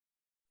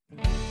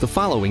The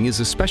following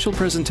is a special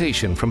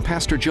presentation from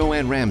Pastor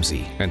Joanne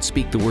Ramsey and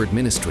Speak the Word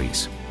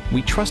Ministries.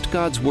 We trust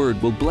God's Word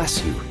will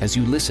bless you as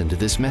you listen to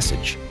this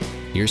message.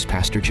 Here's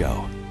Pastor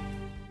Joe.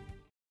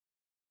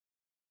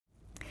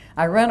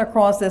 I ran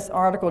across this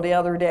article the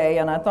other day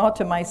and I thought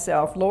to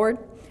myself, Lord,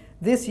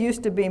 this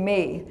used to be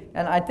me.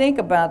 And I think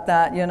about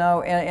that,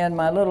 in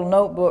my little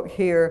notebook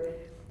here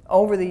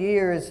over the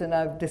years, and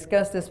I've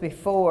discussed this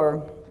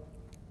before,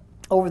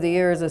 over the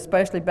years,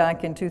 especially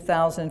back in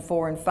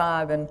 2004 and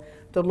 5, and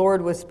the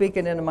Lord was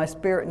speaking into my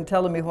spirit and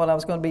telling me what I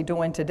was going to be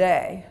doing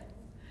today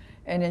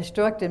and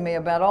instructed me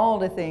about all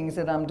the things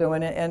that I'm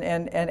doing.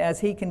 And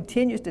as He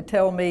continues to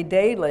tell me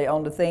daily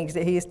on the things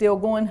that He is still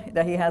going,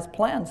 that He has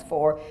plans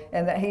for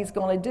and that He's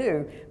going to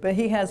do. But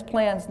He has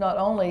plans not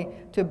only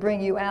to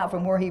bring you out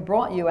from where He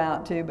brought you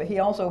out to, but He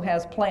also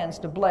has plans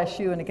to bless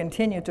you and to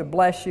continue to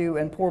bless you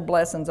and pour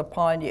blessings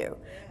upon you.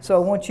 So I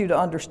want you to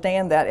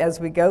understand that as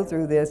we go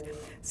through this.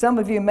 Some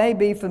of you may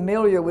be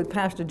familiar with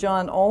Pastor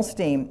John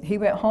Osteen. He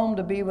went home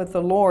to be with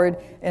the Lord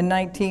in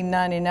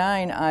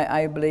 1999,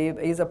 I believe.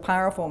 He's a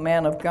powerful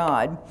man of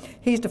God.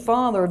 He's the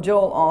father of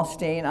Joel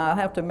Osteen. I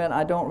have to admit,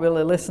 I don't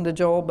really listen to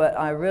Joel, but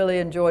I really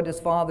enjoyed his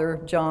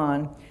father,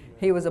 John.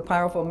 He was a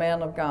powerful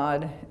man of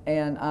God,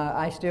 and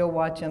I still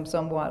watch him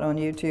somewhat on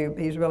YouTube.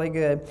 He's really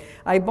good.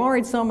 I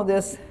borrowed some of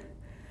this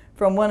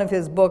from one of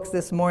his books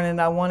this morning,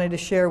 and I wanted to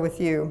share with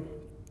you.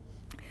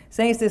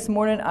 Saints, this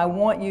morning, I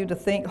want you to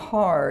think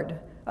hard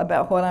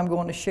about what I'm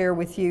going to share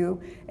with you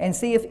and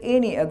see if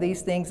any of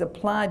these things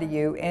apply to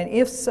you, and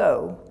if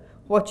so,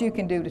 what you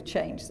can do to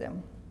change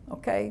them,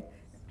 okay?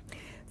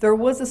 There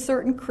was a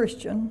certain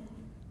Christian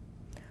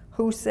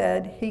who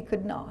said he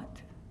could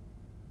not,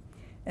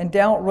 and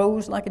doubt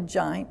rose like a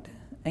giant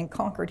and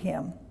conquered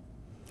him.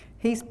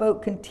 He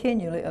spoke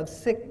continually of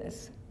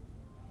sickness,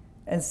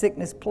 and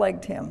sickness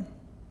plagued him.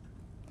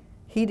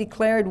 He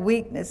declared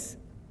weakness,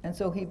 and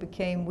so he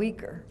became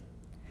weaker.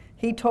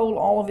 He told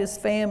all of his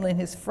family and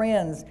his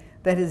friends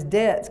that his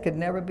debts could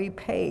never be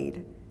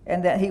paid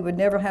and that he would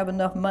never have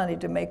enough money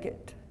to make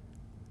it.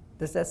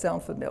 Does that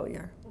sound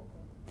familiar?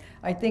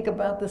 I think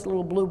about this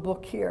little blue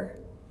book here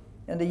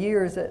and the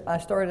years that I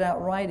started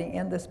out writing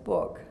in this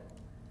book.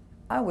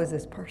 I was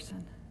this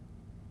person.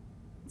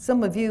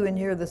 Some of you in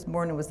here this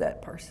morning was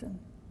that person.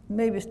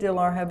 Maybe still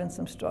are having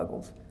some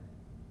struggles,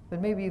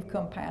 but maybe you've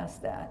come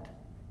past that.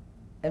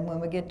 And when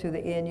we get to the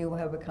end, you will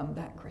have become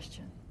that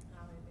Christian.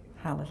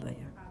 Hallelujah.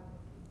 Hallelujah.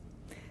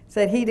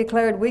 Said he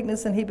declared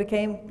weakness and he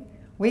became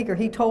weaker.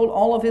 He told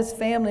all of his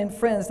family and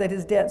friends that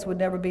his debts would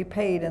never be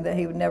paid and that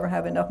he would never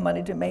have enough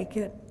money to make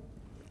it.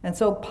 And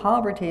so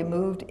poverty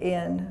moved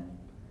in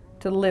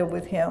to live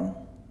with him.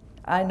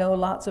 I know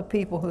lots of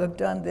people who have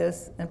done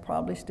this and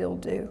probably still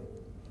do.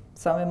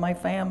 Some in my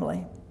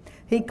family.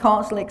 He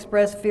constantly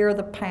expressed fear of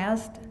the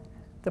past,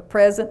 the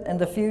present, and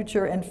the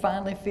future, and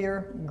finally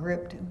fear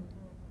gripped him.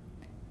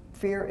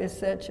 Fear is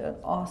such an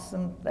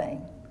awesome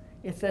thing.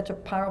 It's such a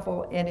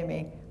powerful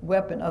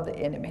weapon of the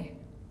enemy.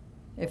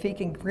 If he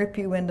can grip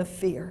you into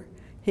fear,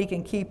 he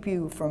can keep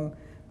you from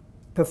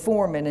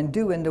performing and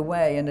doing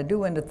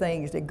the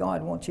things that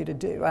God wants you to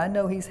do. I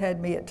know he's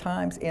had me at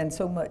times in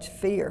so much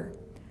fear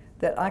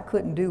that I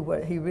couldn't do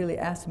what he really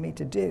asked me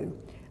to do.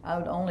 I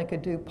only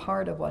could do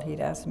part of what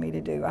he'd asked me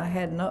to do. I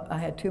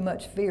had too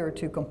much fear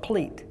to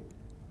complete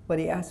what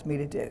he asked me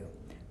to do.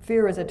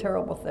 Fear is a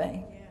terrible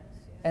thing,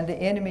 and the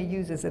enemy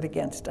uses it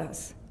against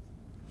us.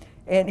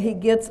 And he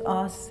gets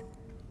us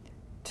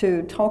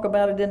to talk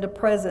about it in the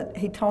present.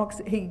 He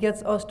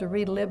gets us to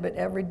relive it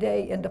every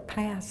day in the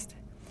past.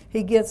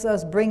 He gets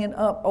us bringing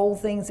up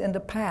old things in the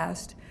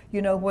past,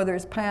 whether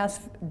it's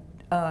past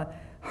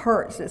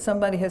hurts that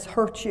somebody has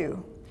hurt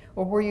you,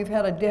 or where you've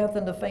had a death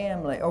in the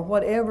family, or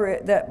whatever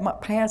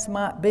that past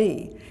might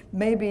be.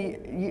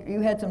 Maybe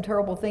you had some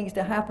terrible things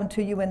to happen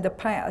to you in the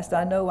past.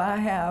 I know I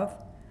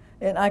have.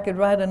 And I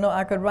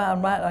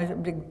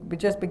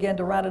just began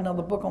to write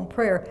another book on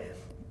prayer.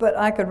 But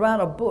I could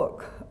write a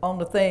book on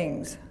the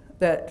things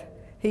that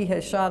he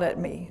has shot at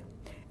me.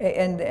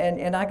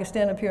 And I could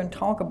stand up here and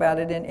talk about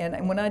it.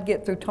 And when I'd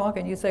get through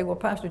talking, you'd say, well,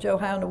 Pastor Joe,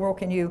 how in the world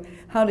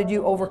how did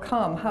you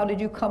overcome? How did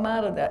you come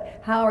out of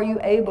that? How are you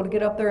able to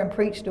get up there and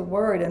preach the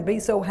word and be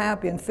so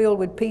happy and filled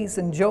with peace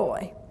and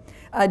joy?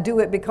 I do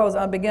it because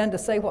I began to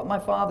say what my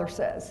Father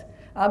says.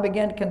 I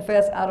began to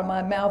confess out of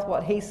my mouth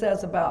what he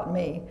says about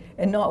me,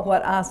 and not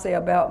what I say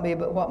about me,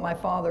 but what my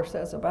Father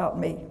says about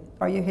me.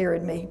 Are you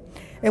hearing me?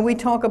 And we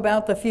talk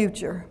about the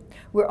future.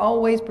 We're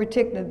always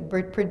predicting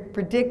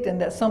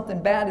that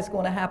something bad is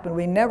going to happen.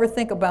 We never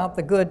think about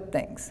the good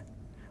things.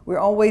 We're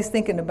always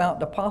thinking about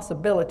the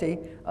possibility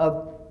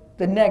of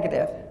the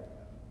negative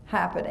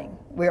happening.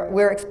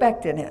 We're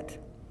expecting it.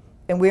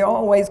 And we're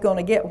always going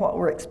to get what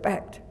we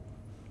expect.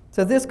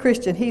 So this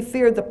Christian, he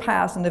feared the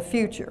past and the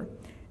future.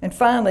 And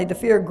finally, the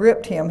fear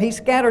gripped him. He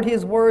scattered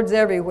his words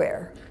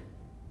everywhere.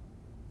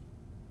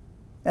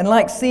 And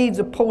like seeds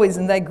of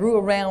poison, they grew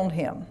around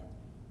him.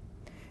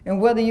 And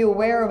whether you're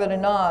aware of it or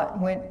not,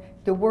 when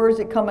the words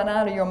that coming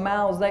out of your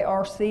mouths, they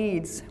are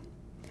seeds.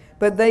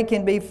 But they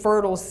can be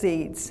fertile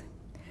seeds.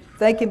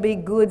 They can be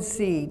good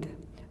seed.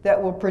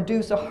 that will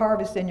produce a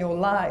harvest in your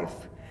life,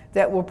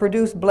 that will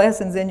produce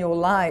blessings in your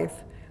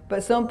life.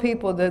 But some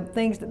people, the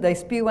things that they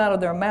spew out of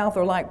their mouth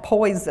are like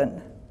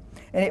poison.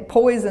 And it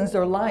poisons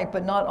their life,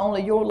 but not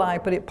only your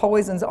life, but it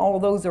poisons all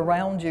those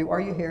around you.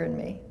 Are you hearing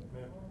me?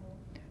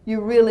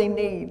 You really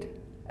need,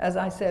 as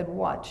I said,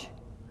 watch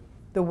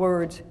the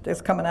words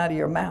that's coming out of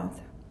your mouth.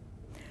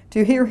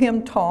 To hear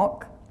him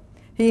talk,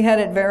 he had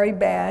it very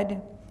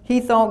bad. He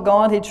thought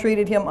God had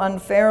treated him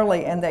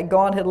unfairly and that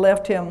God had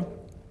left him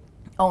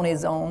on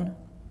his own.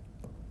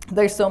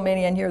 There's so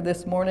many in here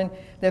this morning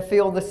that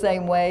feel the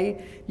same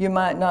way. You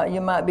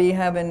might be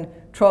having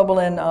trouble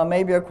in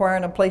maybe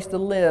acquiring a place to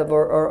live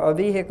or a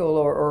vehicle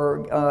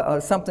or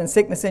something,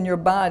 sickness in your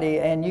body,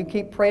 and you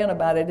keep praying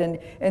about it.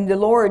 And the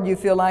Lord, you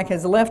feel like,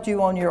 has left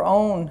you on your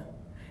own.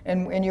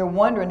 And you're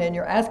wondering and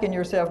you're asking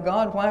yourself,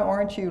 God, why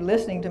aren't you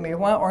listening to me?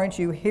 Why aren't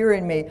you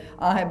hearing me?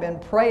 I have been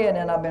praying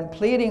and I've been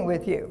pleading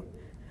with you.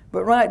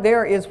 But right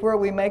there is where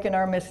we're making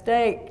our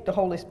mistake. The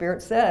Holy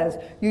Spirit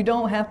says, you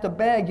don't have to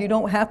beg. You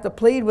don't have to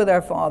plead with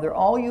our Father.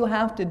 All you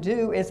have to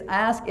do is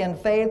ask in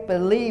faith,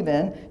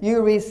 believing,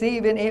 you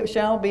receive it, it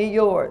shall be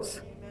yours.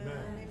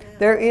 Amen.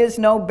 There is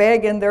no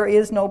begging. There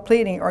is no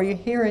pleading. Are you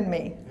hearing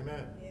me?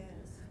 Amen. Yes.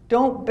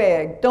 Don't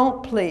beg.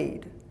 Don't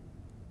plead.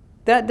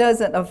 That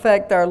doesn't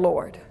affect our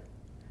Lord.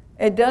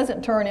 It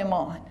doesn't turn him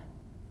on.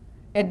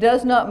 It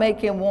does not make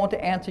him want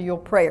to answer your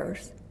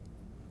prayers.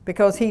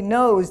 Because he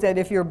knows that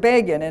if you're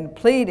begging and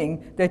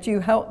pleading, that you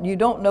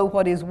don't know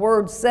what his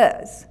word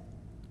says,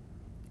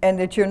 and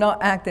that you're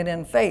not acting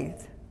in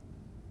faith.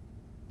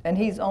 And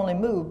he's only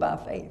moved by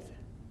faith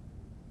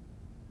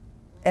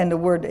and the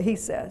word that he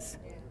says.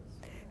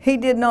 He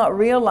did not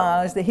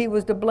realize that he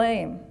was to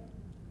blame.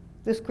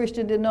 This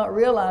Christian did not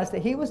realize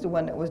that he was the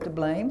one that was to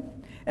blame.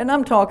 And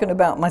I'm talking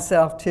about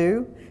myself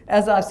too.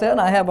 As I said,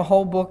 I have a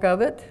whole book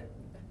of it.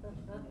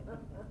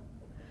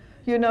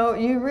 You know,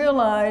 you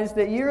realize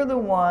that you're the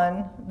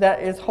one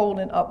that is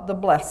holding up the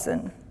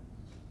blessing.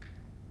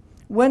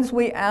 Once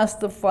we ask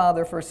the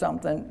Father for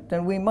something,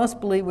 then we must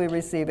believe we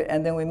receive it,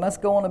 and then we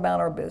must go on about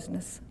our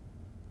business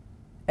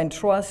and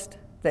trust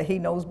that he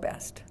knows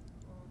best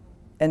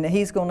and that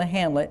he's going to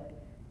handle it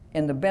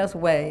in the best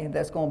way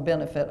that's going to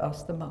benefit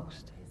us the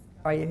most.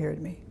 Are you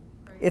hearing me?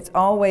 He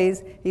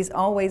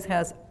always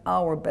has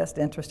our best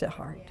interest at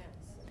heart.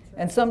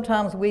 And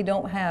sometimes we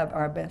don't have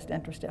our best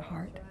interest at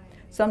heart.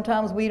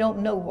 Sometimes we don't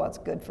know what's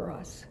good for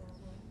us,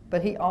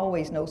 but he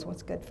always knows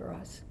what's good for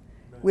us.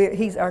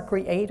 He's our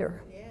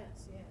creator.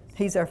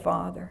 He's our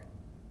Father.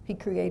 He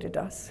created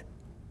us.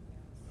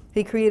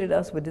 He created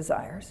us with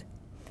desires.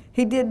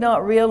 He did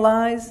not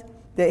realize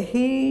that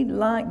he,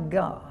 like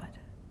God,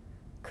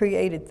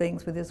 created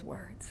things with his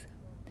words.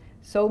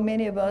 So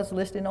many of us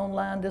listening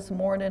online this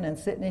morning and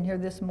sitting in here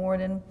this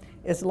morning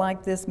is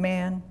like this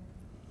man.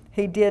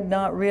 He did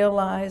not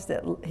realize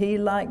that he,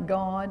 like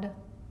God,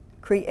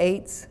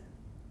 creates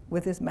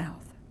with his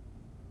mouth.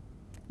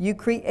 You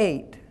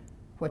create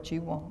what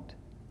you want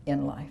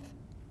in life.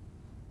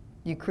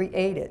 You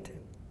create it.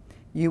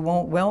 You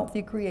want wealth,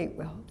 you create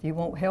wealth. You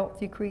want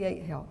health, you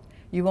create health.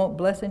 You want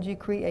blessings, you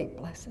create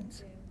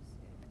blessings.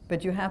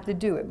 But you have to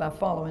do it by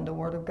following the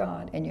Word of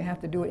God, and you have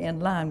to do it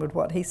in line with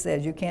what he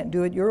says. You can't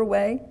do it your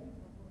way.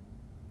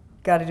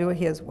 Got to do it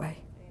his way.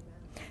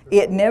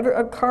 It never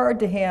occurred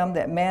to him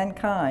that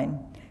mankind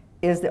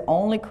is the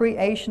only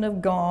creation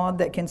of God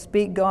that can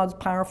speak God's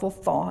powerful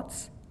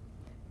thoughts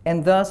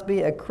and thus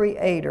be a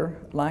creator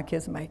like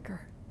his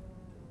maker.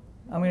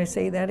 I'm going to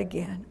say that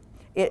again.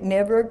 It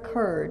never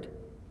occurred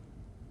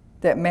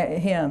that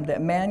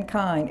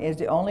mankind is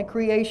the only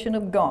creation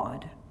of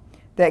God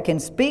that can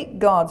speak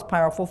God's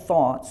powerful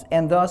thoughts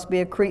and thus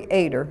be a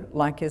creator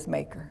like his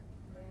maker.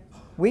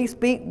 We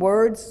speak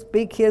words,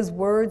 speak his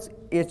words.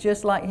 It's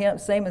just like him,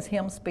 same as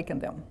him speaking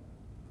them.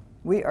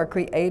 We are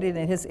created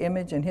in his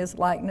image and his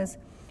likeness.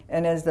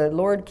 And as the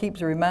Lord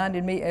keeps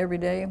reminding me every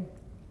day,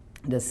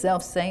 the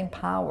self-same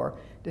power,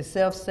 the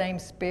self-same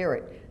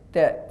spirit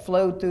that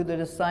flowed through the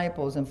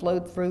disciples and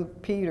flowed through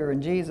Peter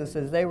and Jesus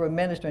as they were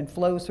ministering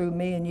flows through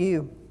me and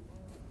you.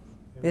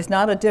 It's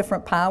not a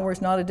different power.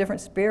 It's not a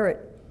different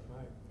spirit.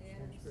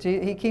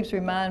 He keeps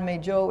reminding me,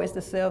 Joe, it's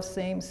the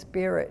self-same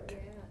spirit.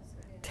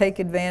 Take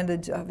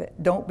advantage of it.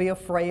 Don't be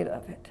afraid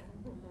of it.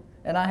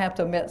 And I have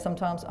to admit,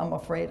 sometimes I'm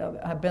afraid of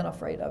it. I've been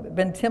afraid of it,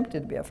 been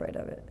tempted to be afraid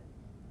of it.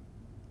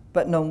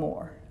 But no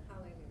more.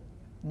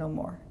 No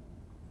more.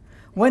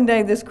 One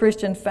day this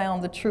Christian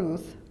found the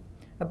truth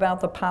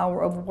about the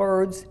power of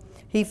words.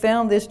 He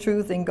found this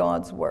truth in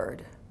God's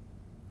Word.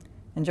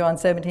 In John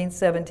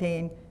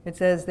 17:17, it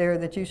says there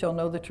that you shall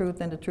know the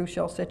truth and the truth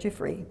shall set you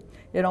free.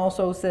 It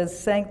also says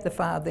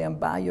sanctify them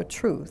by your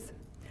truth.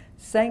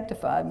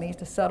 Sanctified means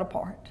to set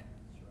apart.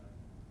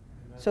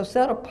 So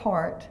set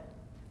apart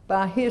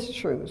by his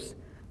truths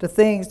the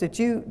things that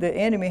the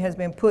enemy has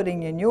been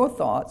putting in your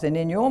thoughts and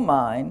in your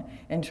mind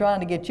and trying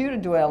to get you to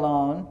dwell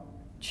on,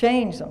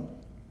 change them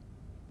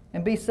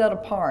and be set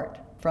apart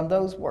from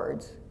those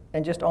words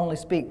and just only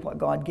speak what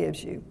God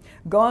gives you.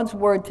 God's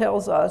word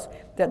tells us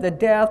that the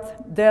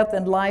death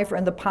and life are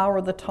in the power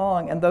of the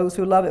tongue, and those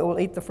who love it will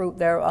eat the fruit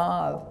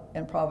thereof,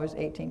 in Proverbs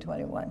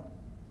 18:21.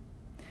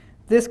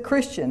 This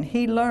Christian,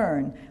 he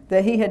learned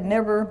that he had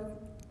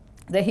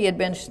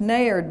been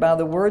snared by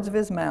the words of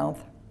his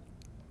mouth.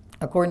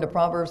 According to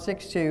Proverbs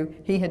 6:2,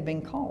 he had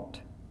been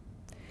caught.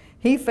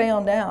 He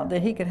found out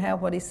that he could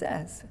have what he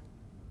says.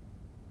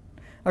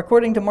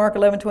 According to Mark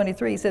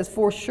 11:23, he says,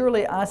 "For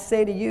surely I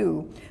say to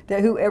you,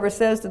 that whoever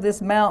says to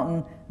this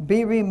mountain,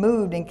 be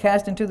removed and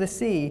cast into the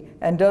sea,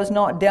 and does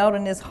not doubt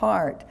in his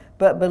heart,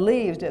 but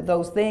believes that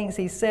those things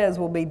he says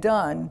will be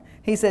done,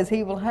 he says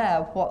he will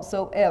have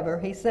whatsoever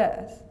he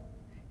says."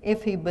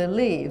 If he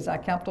believes, I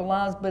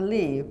capitalize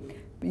believe,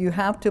 you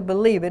have to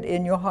believe it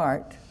in your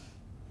heart.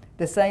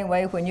 The same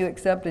way when you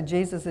accepted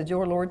Jesus as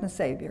your Lord and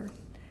Savior.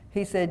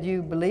 He said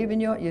you believe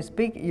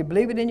you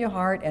believe it in your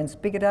heart and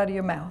speak it out of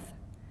your mouth.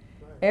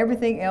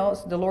 Everything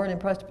else the Lord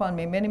impressed upon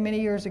me many, many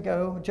years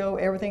ago, Joe,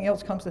 everything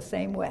else comes the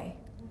same way.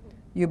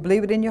 You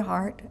believe it in your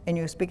heart and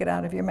you speak it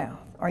out of your mouth.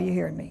 Are you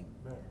hearing me?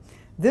 Yes.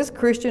 This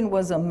Christian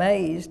was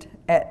amazed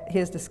at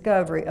his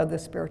discovery of the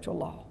spiritual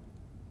law.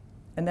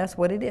 And that's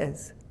what it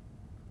is.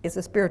 It's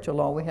a spiritual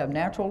law. We have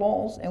natural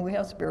laws and we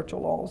have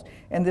spiritual laws.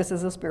 And this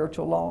is a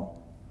spiritual law.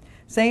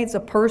 Saints, a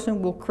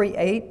person will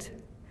create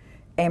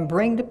and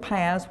bring to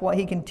pass what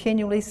he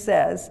continually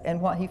says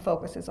and what he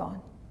focuses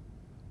on.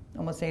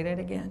 I'm going to say that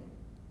again.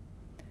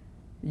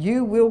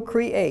 You will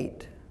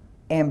create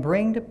and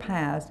bring to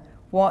pass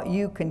what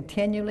you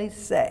continually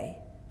say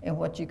and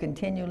what you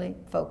continually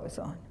focus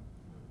on.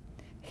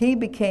 He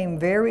became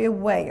very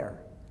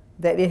aware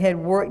that it had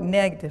worked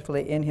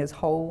negatively in his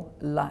whole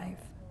life.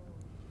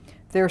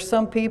 There are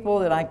some people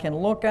that I can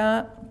look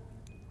at,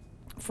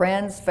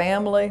 friends,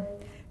 family,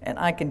 and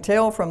I can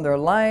tell from their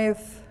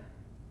life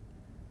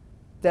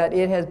that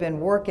it has been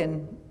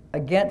working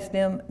against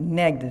them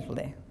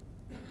negatively.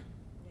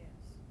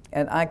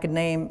 And I could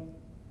name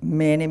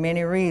many,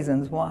 many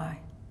reasons why.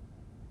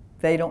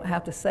 They don't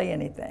have to say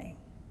anything.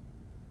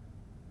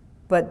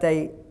 But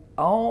they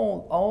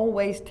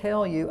always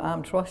tell you,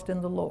 I'm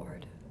trusting the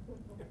Lord.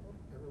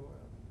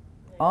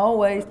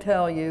 Always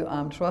tell you,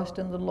 I'm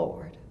trusting the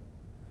Lord.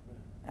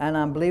 And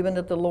I'm believing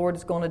that the Lord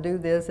is going to do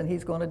this and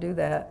He's going to do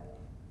that.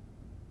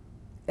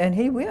 And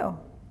He will.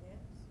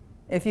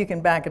 If you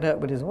can back it up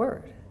with His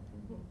Word.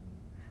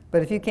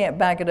 But if you can't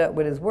back it up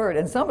with His Word,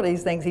 and some of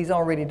these things He's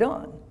already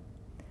done.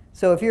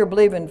 So if you're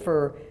believing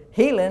for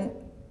healing,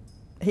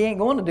 He ain't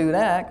going to do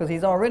that because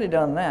He's already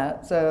done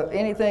that. So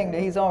anything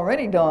that He's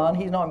already done,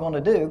 He's not going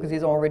to do because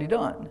He's already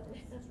done.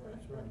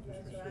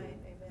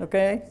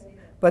 Okay?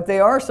 But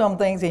there are some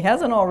things He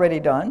hasn't already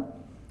done,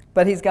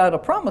 but He's got a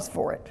promise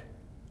for it.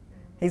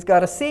 He's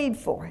got a seed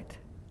for it.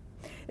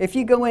 If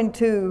you go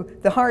into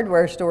the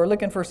hardware store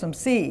looking for some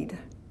seed,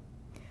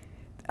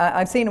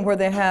 I've seen them where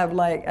they have,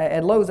 like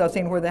at Lowe's, I've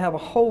seen where they have a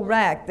whole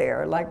rack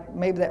there, like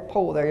maybe that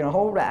pole there, a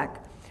whole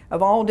rack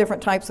of all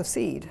different types of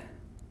seed.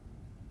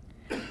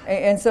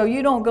 And so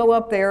you don't go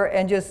up there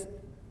and just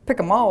pick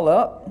them all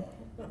up.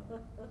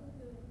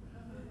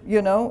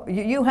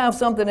 You have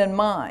something in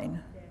mind.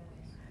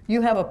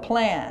 You have a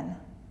plan.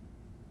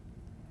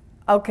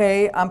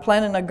 Okay, I'm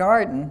planting a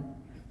garden,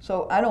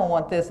 so I don't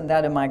want this and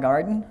that in my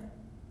garden.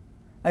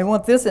 I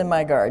want this in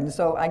my garden,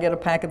 so I get a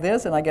pack of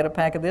this, and I get a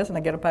pack of this, and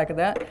I get a pack of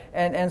that.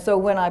 And so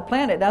when I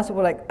plant it, that's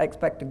what I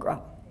expect to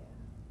grow.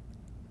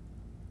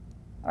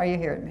 Are you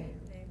hearing me?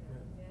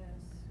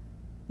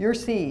 Your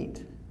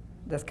seed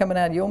that's coming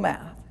out of your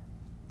mouth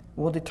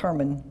will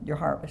determine your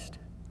harvest,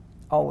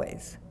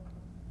 always.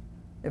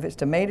 If it's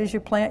tomatoes you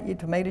plant,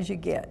 tomatoes you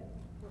get.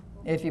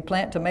 If you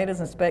plant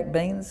tomatoes and expect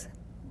beans,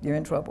 you're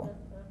in trouble.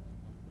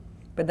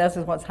 But that's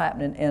just what's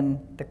happening in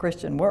the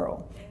Christian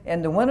world.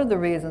 And one of the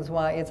reasons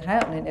why it's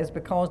happening is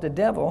because the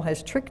devil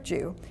has tricked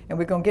you. And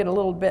we're going to get a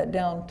little bit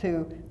down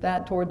to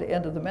that toward the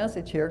end of the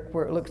message here,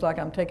 where it looks like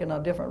I'm taking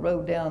a different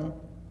road down,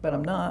 but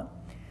I'm not.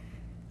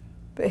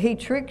 But he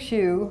tricks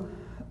you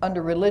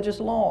under religious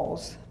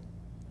laws.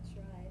 That's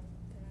right.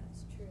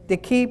 That's true. To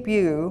keep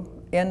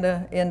you in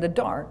the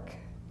dark.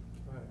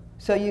 Right.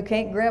 So you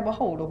can't grab a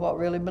hold of what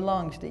really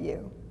belongs to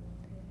you.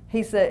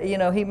 He said,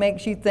 he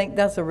makes you think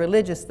that's a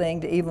religious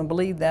thing to even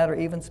believe that or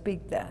even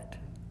speak that.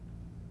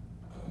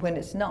 When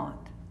it's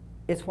not.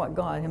 It's what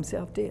God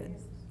Himself did.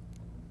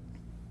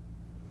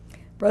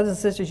 Brothers and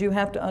sisters, you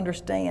have to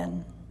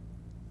understand.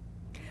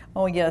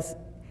 Oh, yes.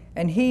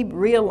 And he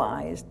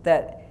realized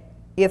that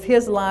if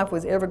his life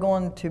was ever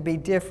going to be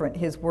different,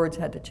 his words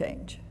had to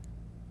change.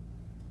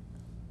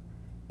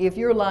 If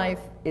your life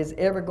is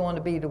ever going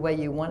to be the way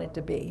you want it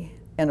to be,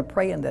 and are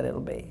praying that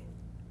it'll be,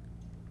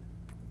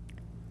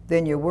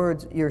 then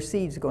your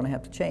seeds are going to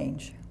have to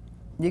change.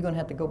 You're going to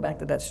have to go back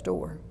to that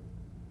store.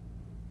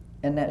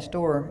 And that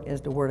store is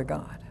the Word of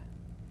God.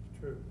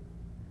 True.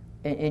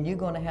 And you're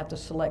going to have to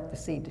select the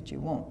seed that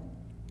you want.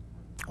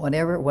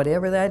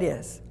 Whatever that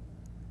is.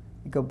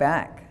 You go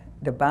back.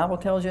 The Bible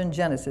tells you in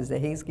Genesis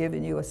that He's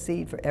given you a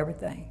seed for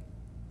everything.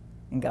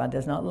 And God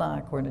does not lie,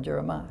 according to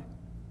Jeremiah.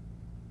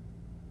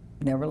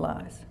 Never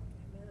lies.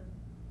 Amen.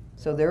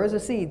 So there is a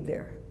seed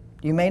there.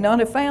 You may not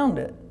have found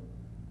it,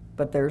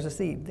 but there's a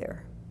seed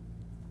there.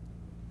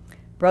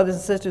 Brothers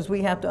and sisters,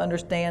 we have to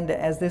understand that,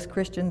 as this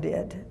Christian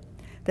did,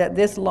 that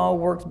this law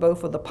works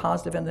both for the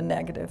positive and the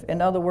negative.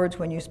 In other words,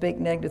 when you speak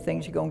negative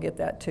things, you're going to get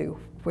that too,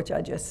 which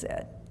I just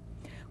said.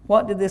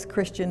 What did this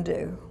Christian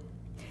do?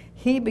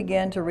 He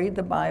began to read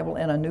the Bible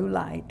in a new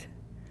light,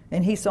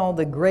 and he saw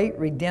the great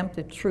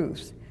redemptive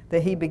truths that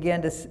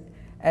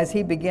as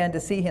he began to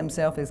see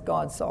himself as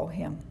God saw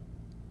him.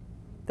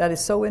 That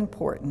is so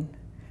important,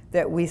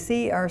 that we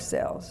see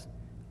ourselves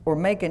or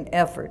make an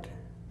effort.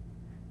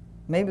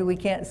 Maybe we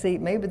can't see,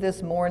 maybe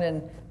this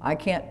morning I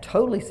can't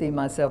totally see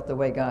myself the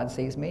way God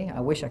sees me.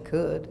 I wish I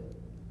could.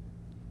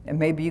 And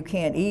maybe you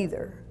can't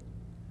either.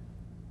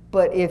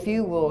 But if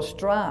you will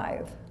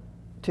strive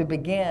to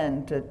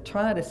begin to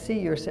try to see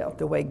yourself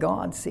the way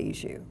God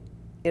sees you,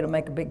 it'll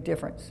make a big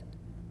difference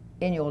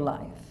in your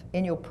life,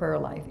 in your prayer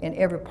life, in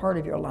every part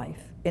of your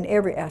life, in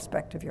every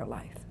aspect of your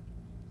life.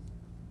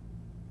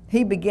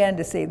 He began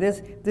to see,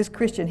 this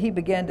Christian, he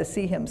began to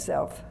see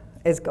himself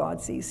as God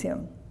sees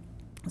him.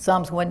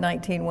 Psalms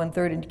 119,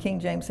 130 in King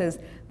James says,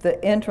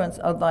 the entrance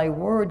of thy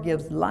word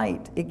gives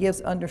light. It gives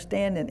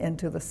understanding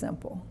into the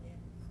simple.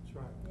 That's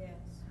right. Yes.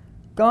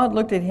 God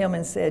looked at him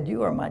and said,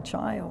 you are my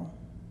child.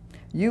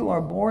 You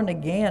are born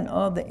again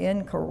of the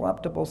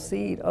incorruptible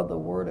seed of the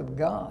word of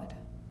God.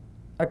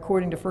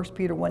 According to 1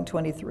 Peter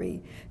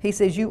 1:23. He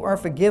says, you are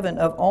forgiven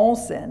of all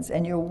sins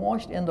and you're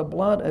washed in the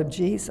blood of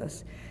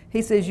Jesus.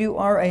 He says, you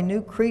are a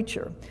new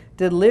creature,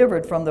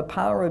 delivered from the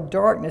power of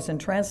darkness and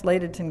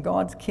translated in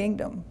God's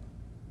kingdom.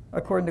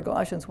 According to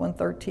Galatians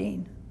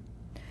 1:13.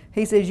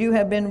 He says, you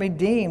have been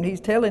redeemed. He's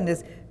telling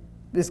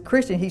this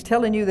Christian, he's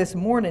telling you this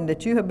morning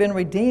that you have been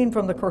redeemed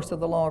from the curse of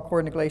the law,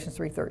 according to Galatians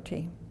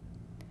 3:13.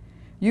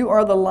 You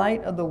are the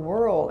light of the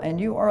world,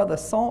 and you are the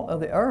salt of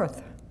the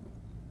earth.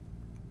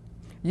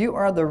 You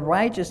are the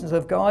righteousness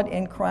of God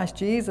in Christ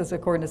Jesus,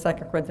 according to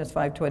 2 Corinthians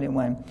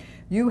 5:21.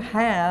 You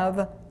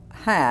have,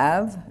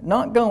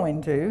 not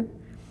going to,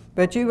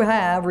 but you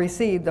have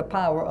received the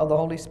power of the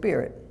Holy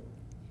Spirit.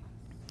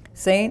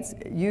 Saints,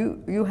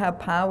 you have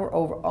power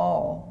over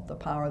all the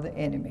power of the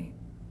enemy.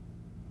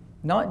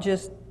 Not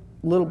just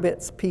little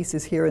bits,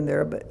 pieces here and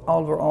there, but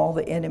over all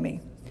the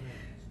enemy.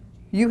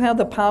 You have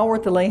the power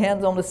to lay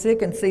hands on the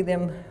sick and see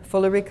them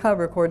fully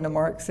recover, according to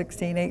Mark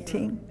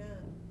 16:18.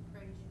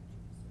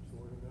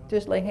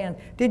 Just lay hands.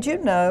 Did you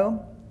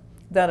know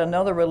that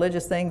another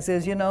religious thing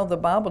says, the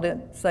Bible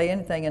didn't say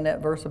anything in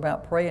that verse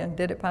about praying?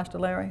 Did it, Pastor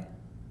Larry?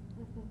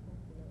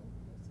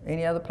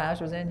 Any other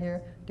pastors in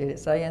here? Did it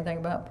say anything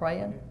about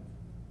praying?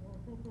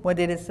 What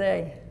did it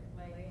say?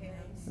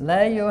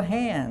 Lay your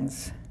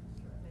hands.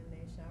 And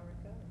they shall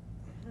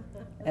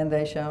recover. And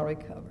they shall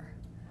recover.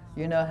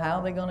 You know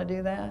how they're going to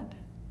do that?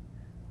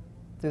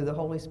 Through the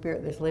Holy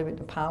Spirit that's living,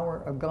 the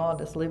power of God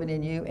that's living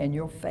in you, and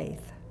your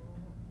faith.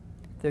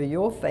 Through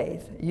your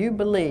faith, you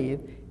believe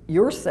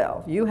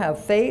yourself. You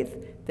have faith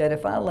that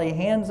if I lay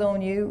hands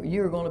on you,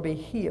 you're going to be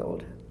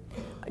healed.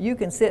 You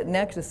can sit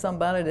next to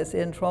somebody that's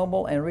in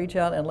trouble and reach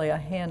out and lay a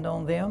hand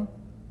on them,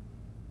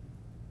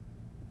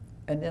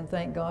 and then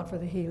thank God for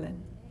the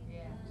healing.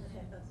 Yes.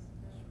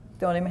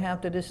 Don't even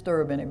have to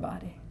disturb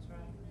anybody.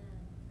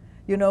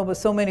 But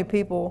so many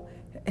people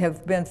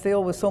have been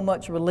filled with so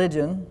much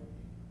religion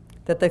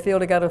that they feel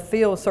they got to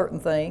feel certain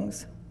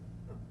things.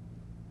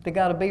 They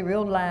got to be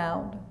real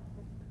loud.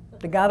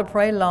 They got to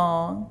pray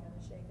long.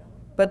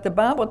 But the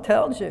Bible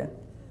tells you,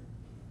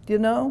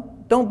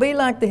 don't be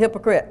like the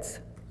hypocrites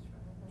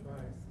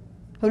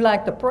who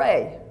like to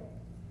pray.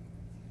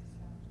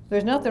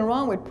 There's nothing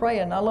wrong with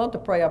praying. I love to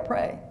pray, I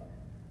pray.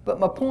 But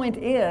my point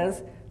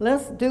is,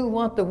 let's do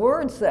what the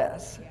Word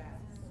says.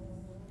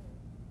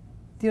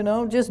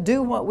 Just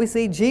do what we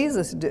see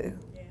Jesus do.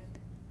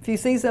 If you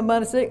see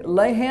somebody sick,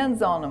 lay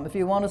hands on them. If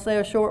you want to say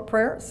a short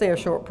prayer, say a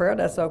short prayer.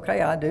 That's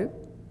okay, I do.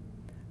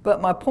 But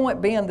my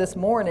point being this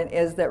morning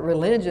is that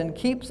religion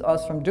keeps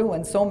us from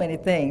doing so many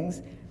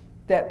things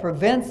that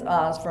prevents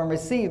us from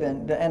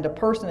receiving, and the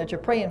person that you're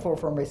praying for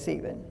from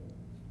receiving.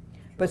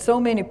 But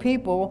so many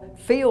people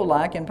feel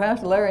like, and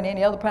Pastor Larry and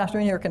any other pastor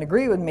in here can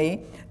agree with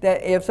me,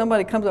 that if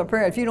somebody comes up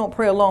prayer, if you don't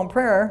pray a long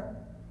prayer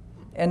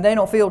and they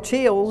don't feel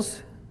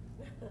chills,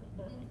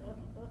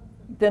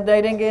 then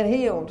they didn't get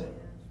healed.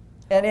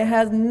 And it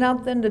has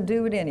nothing to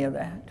do with any of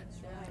that.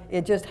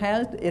 It just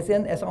has,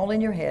 it's all in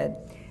your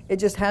head. It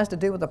just has to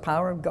do with the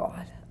power of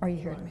God. Are you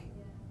hearing me?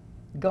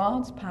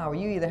 God's power.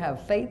 You either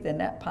have faith in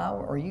that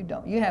power or you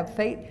don't. You have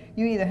faith.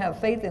 You either have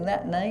faith in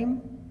that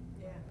name,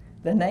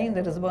 the name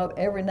that is above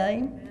every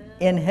name,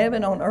 in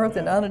heaven, on earth,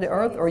 and under the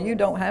earth, or you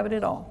don't have it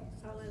at all.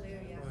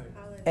 Hallelujah.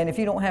 And if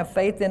you don't have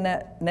faith in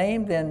that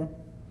name, then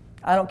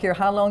I don't care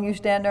how long you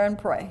stand there and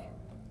pray.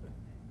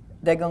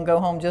 They're going to go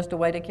home just the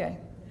way they came.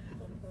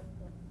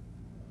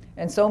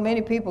 And so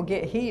many people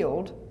get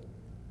healed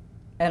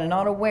and are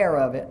not aware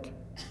of it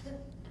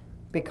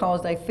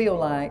because they feel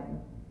like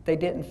they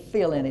didn't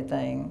feel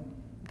anything.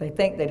 They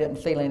think they didn't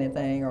feel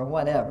anything or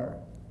whatever.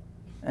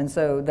 And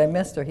so they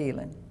missed their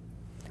healing,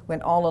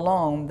 when all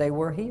along they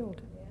were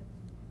healed.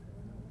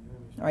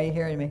 Are you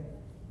hearing me?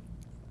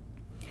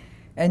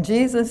 And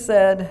Jesus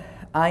said,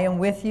 I am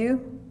with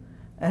you,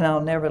 and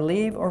I'll never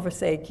leave or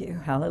forsake you.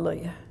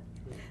 Hallelujah.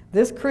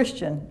 This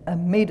Christian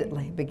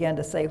immediately began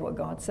to say what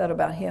God said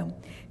about him.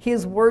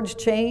 His words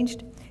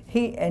changed,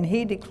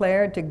 he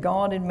declared to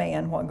God and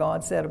man what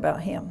God said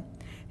about him.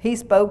 He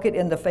spoke it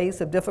in the face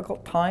of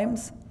difficult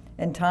times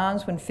and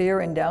times when fear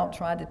and doubt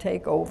tried to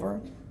take over.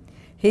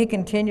 He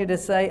continued to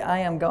say, I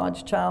am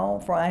God's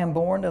child, for I am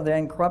born of the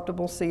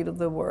incorruptible seed of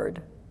the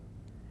Word.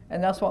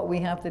 And that's what we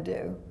have to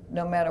do.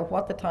 No matter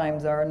what the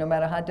times are, no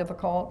matter how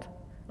difficult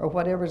or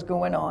whatever's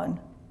going on,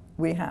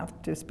 we have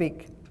to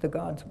speak the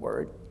God's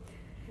Word.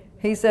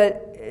 He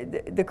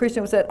said, the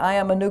Christian said, I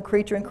am a new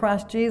creature in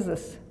Christ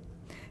Jesus.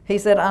 He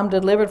said, I'm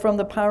delivered from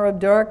the power of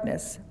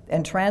darkness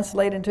and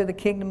translated into the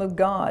kingdom of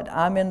God.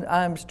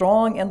 I'm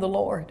strong in the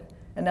Lord.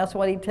 And that's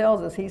what he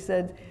tells us. He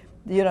said,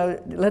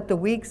 let the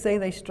weak say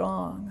they're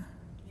strong.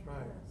 Right.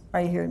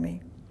 Are you hearing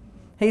me?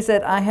 He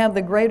said, I have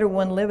the greater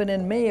one living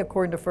in me,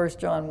 according to 1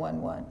 John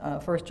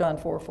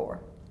 4:4.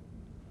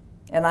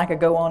 And I could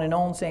go on and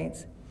on,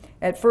 saints.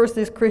 At first,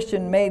 this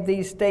Christian made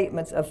these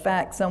statements of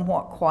fact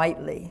somewhat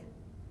quietly,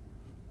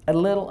 a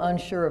little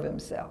unsure of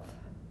himself.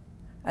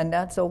 And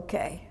that's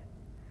okay.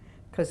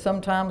 Because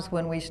sometimes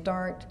when we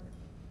start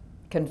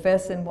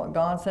confessing what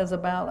God says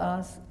about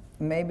us,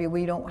 maybe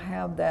we don't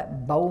have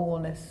that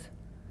boldness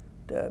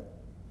to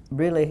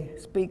really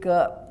speak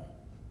up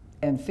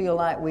and feel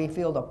like we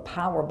feel the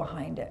power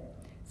behind it.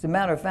 As a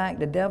matter of fact,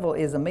 the devil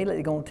is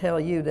immediately going to tell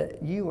you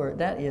that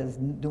that is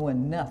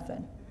doing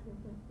nothing.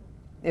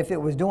 If it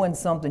was doing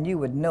something, you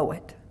would know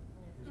it.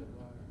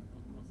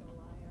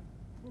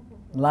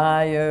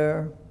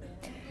 Liar.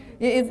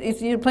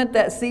 If you plant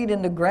that seed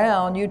in the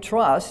ground, you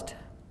trust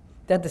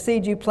that the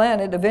seed you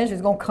planted eventually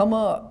is going to come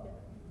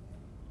up.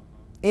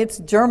 It's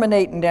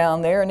germinating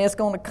down there, and it's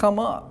going to come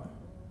up,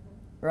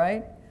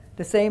 right?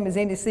 The same as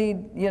any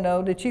seed,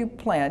 that you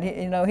plant.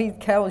 He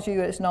tells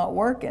you it's not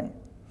working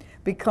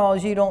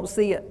because you don't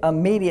see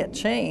immediate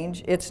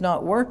change. It's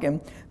not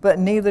working, but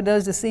neither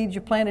does the seed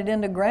you planted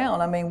in the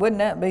ground. I mean, wouldn't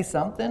that be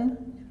something?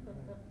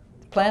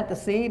 Plant the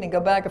seed and go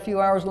back a few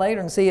hours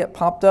later and see it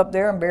popped up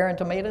there and bearing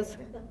tomatoes.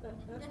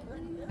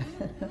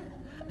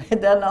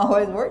 It doesn't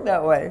always work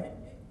that way.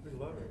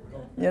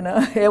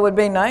 It would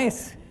be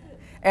nice.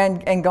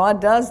 And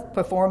God does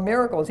perform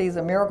miracles. He's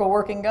a miracle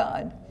working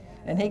God.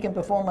 And he can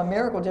perform a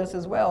miracle just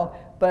as well.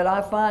 But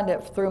I find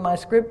that through my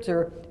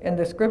scripture and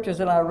the scriptures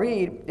that I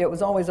read, it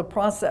was always a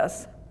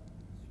process.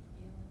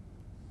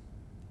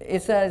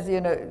 It says,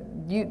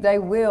 they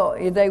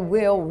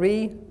will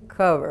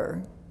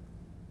recover.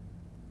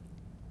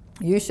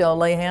 You shall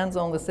lay hands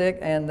on the sick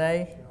and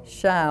they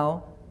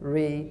shall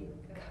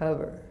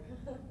recover.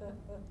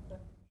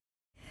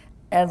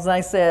 As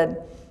I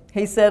said,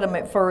 he said them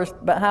at first,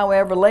 but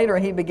however, later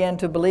he began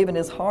to believe in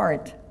his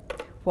heart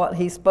what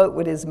he spoke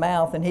with his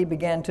mouth, and he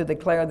began to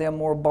declare them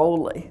more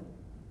boldly.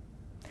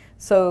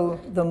 So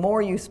the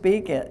more you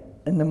speak it,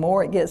 and the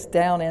more it gets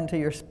down into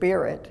your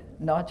spirit,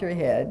 not your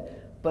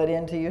head, but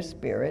into your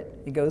spirit,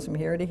 it goes from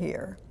here to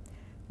here.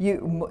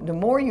 The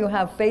more you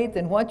have faith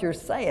in what you're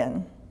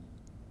saying,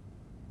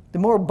 the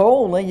more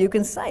boldly you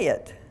can say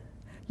it.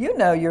 You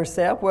know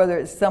yourself, whether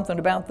it's something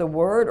about the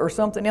Word or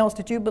something else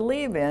that you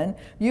believe in,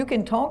 you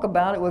can talk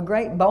about it with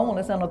great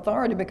boldness and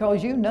authority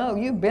because you know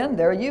you've been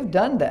there, you've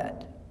done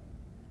that.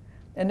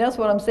 And that's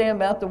what I'm saying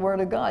about the Word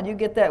of God. You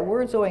get that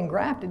Word so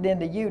engrafted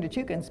into you that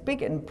you can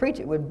speak it and preach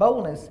it with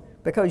boldness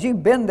because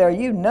you've been there.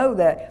 You know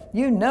that.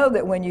 You know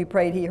that when you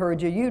prayed, He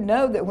heard you. You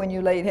know that when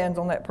you laid hands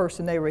on that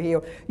person, they were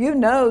healed. You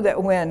know that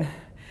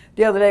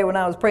the other day when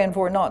I was praying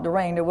for it not to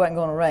rain, it wasn't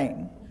going to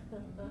rain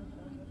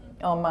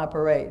on my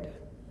parade.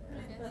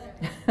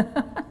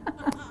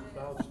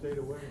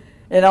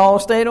 It all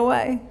stayed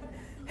away.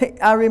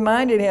 I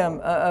reminded him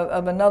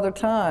of another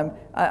time.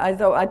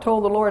 I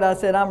told the Lord, I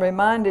said, I'm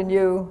reminding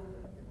you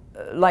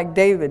like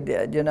David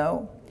did,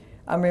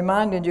 I'm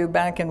reminding you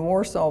back in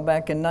Warsaw,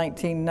 back in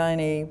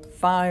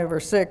 1995 or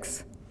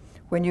 6,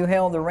 when you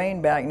held the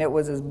rain back, and it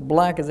was as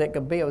black as it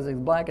could be. It was as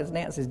black as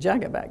Nancy's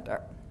jacket back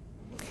there.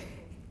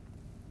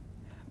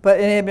 But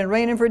it had been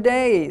raining for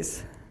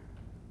days.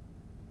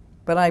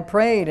 But I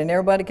prayed, and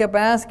everybody kept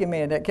asking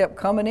me, and it kept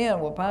coming in.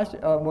 Well, Pastor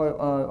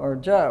or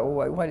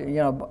Joe, I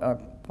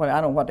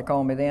don't know what to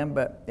call me then,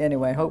 but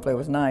anyway, hopefully it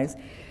was nice.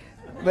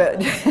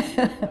 But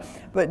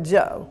but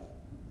Joe,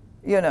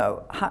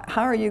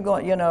 how are you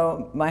going?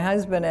 My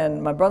husband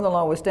and my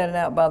brother-in-law was standing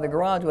out by the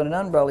garage with an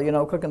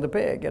umbrella, cooking the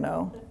pig. Said,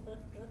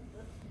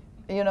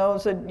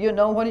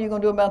 what are you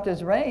going to do about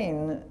this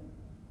rain?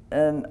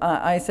 And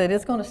I said,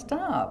 it's going to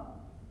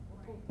stop.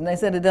 And they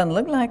said, it doesn't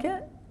look like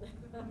it.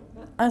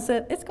 I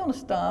said, it's going to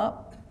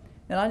stop.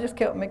 And I just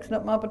kept mixing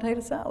up my potato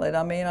salad.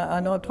 I mean,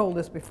 I know I told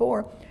this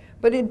before,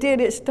 but it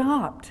did. It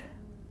stopped.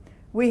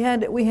 We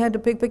had to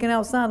pick it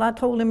outside. I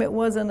told him it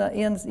wasn't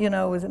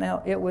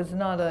it was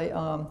not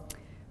a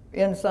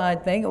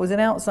inside thing. It was an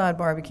outside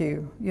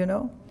barbecue,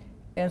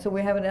 And so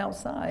we have it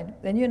outside.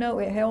 And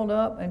it held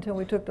up until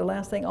we took the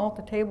last thing off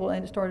the table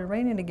and it started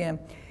raining again.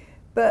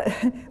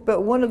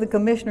 But one of the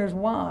commissioner's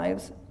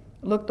wives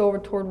looked over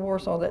toward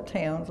Warsaw, that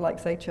town, like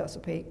say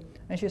Chesapeake,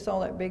 and she saw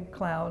that big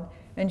cloud,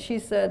 and she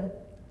said,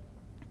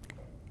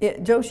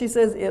 she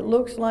says, it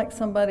looks like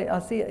somebody, I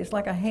see it, it's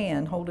like a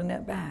hand holding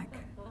that back.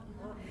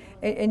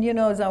 And you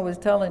know, as I was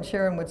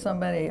sharing with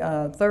somebody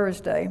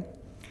Thursday,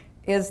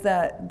 is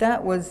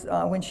that was,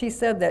 when she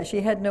said that, she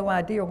had no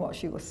idea what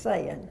she was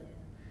saying.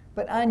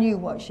 But I knew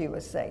what she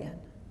was saying.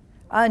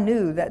 I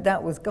knew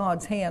that was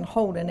God's hand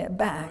holding it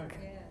back.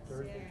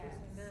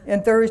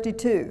 And Thursday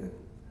too.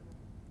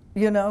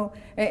 You know?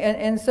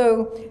 And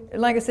so,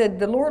 like I said,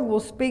 the Lord will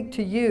speak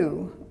to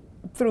you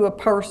through a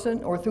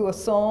person or through a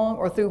song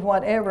or through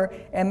whatever,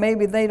 and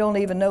maybe they don't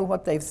even know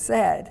what they've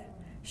said.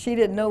 She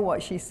didn't know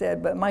what she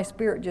said, but my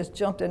spirit just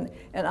jumped in,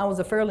 and I was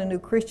a fairly new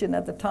Christian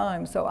at the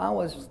time, so I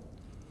was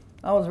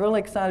really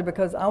excited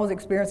because I was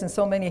experiencing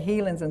so many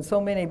healings and so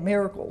many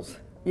miracles,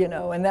 you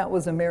know, and that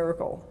was a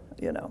miracle,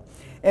 you know.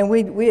 And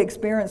we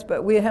experienced,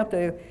 but we have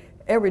to,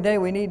 every day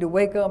we need to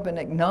wake up and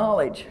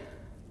acknowledge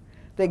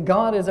that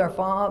God is our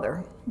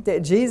Father,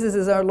 that Jesus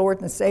is our Lord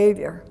and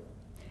Savior,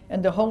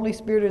 and the Holy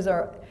Spirit is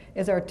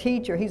our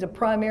teacher. He's a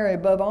primary,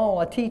 above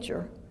all, a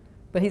teacher,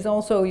 but He's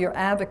also your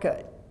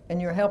advocate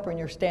and your helper and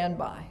your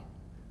standby.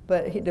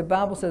 But the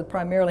Bible says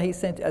primarily He's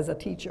sent as a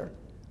teacher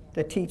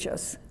to teach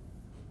us.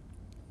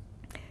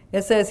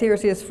 It says here,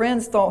 his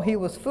friends thought he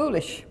was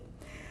foolish.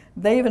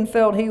 They even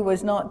felt he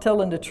was not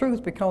telling the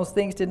truth because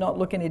things did not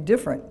look any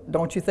different.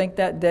 Don't you think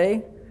that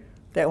day,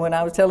 that when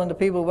I was telling the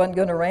people it wasn't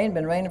going to rain,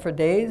 been raining for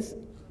days,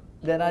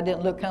 that I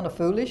didn't look kind of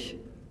foolish?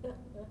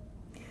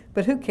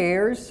 But who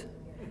cares?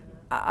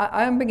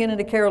 I'm beginning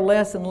to care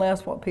less and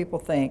less what people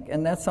think,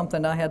 and that's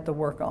something I had to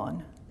work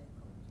on.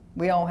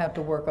 We all have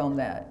to work on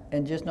that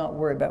and just not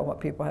worry about what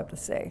people have to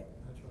say.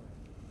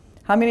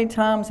 How many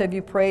times have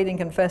you prayed and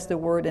confessed the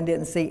word and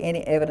didn't see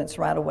any evidence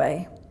right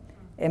away?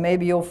 And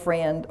maybe your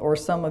friend or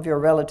some of your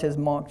relatives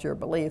mocked your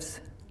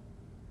beliefs.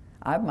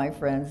 I've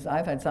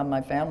had some of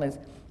my families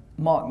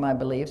mock my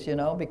beliefs, you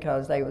know,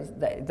 because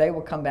they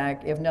will come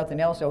back, if nothing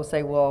else, they'll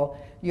say, well,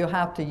 you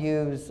have to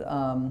use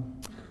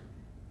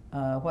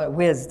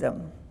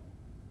wisdom.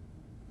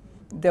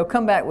 They'll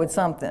come back with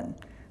something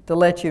to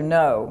let you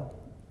know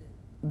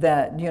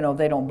that, you know,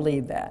 they don't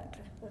believe that,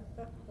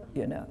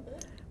 you know.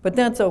 But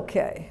that's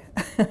okay.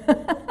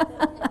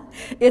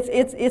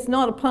 It's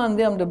not upon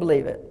them to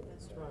believe it.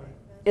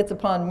 It's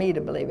upon me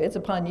to believe it. It's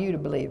upon you to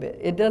believe it.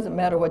 It doesn't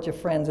matter what your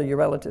friends or your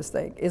relatives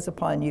think. It's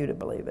upon you to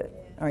believe it.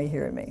 Are you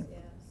hearing me?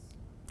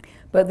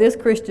 But this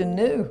Christian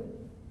knew,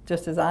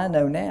 just as I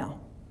know now,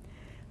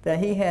 that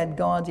he had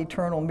God's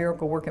eternal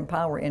miracle working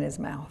power in his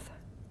mouth.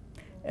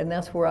 And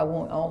that's where I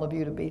want all of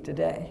you to be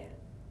today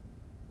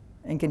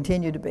and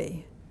continue to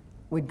be,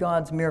 with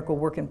God's miracle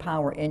working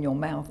power in your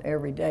mouth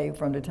every day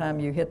from the time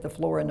you hit the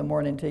floor in the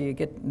morning until you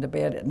get into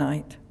bed at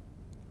night.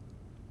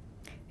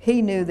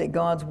 He knew that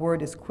God's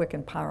word is quick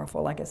and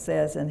powerful. Like it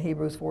says in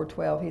Hebrews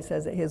 4:12, he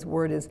says that his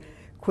word is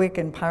quick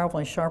and powerful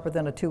and sharper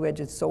than a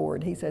two-edged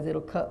sword. He says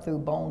it'll cut through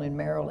bone and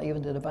marrow,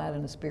 even to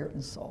dividing the spirit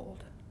and soul.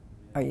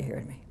 Are you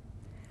hearing me?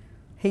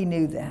 He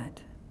knew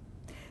that.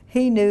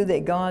 He knew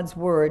that God's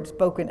word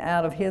spoken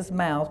out of his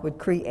mouth would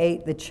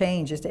create the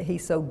changes that he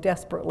so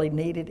desperately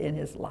needed in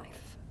his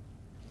life.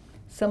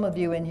 Some of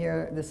you in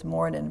here this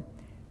morning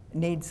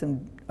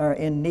are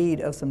in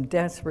need of some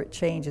desperate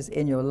changes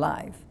in your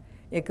life.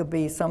 It could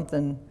be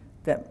something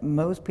that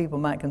most people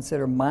might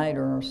consider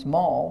minor or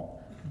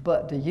small,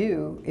 but to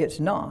you, it's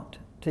not.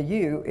 To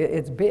you,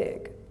 it's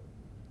big.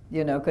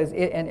 You know, because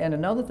and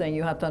another thing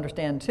you have to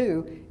understand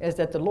too is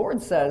that the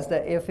Lord says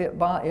that if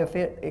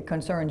it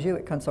concerns you,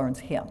 it concerns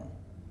Him.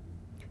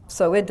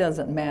 So it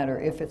doesn't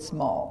matter if it's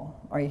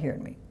small. Are you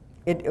hearing me?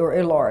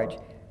 Or large.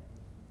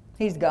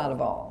 He's God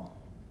of all.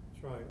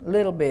 That's right.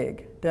 Little,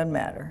 big, doesn't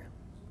matter.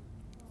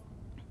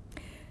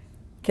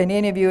 Can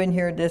any of you in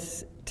here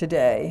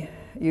today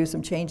use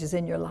some changes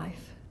in your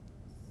life?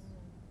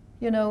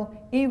 You know,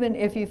 even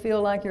if you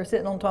feel like you're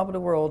sitting on top of the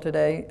world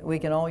today, we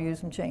can all use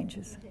some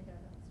changes.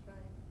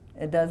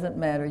 It doesn't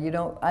matter.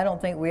 I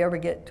don't think we ever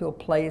get to a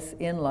place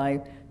in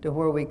life to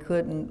where we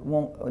wouldn't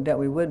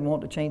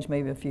want to change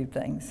maybe a few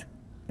things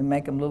and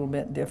make them a little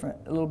bit different,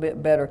 a little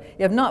bit better.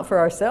 If not for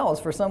ourselves,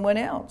 for someone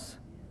else.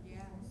 Yeah.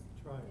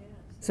 That's right.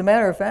 As a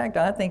matter of fact,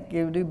 I think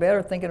you do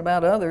better thinking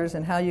about others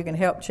and how you can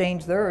help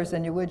change theirs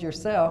than you would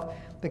yourself.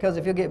 Because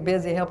if you get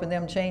busy helping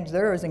them change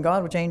theirs, then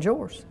God will change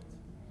yours.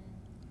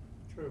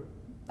 True.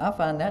 I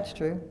find that's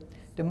true.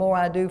 The more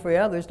I do for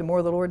others, the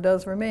more the Lord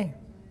does for me.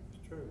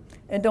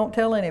 And don't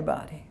tell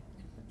anybody.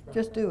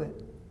 Just do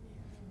it.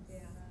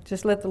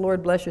 Just let the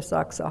Lord bless your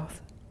socks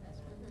off.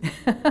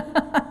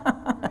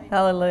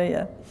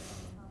 Hallelujah.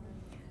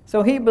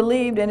 So he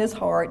believed in his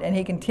heart, and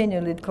he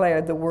continually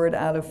declared the word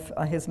out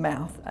of his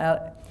mouth.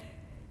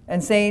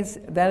 And saints,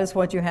 that is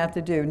what you have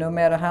to do, no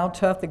matter how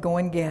tough the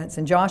going gets.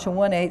 And Joshua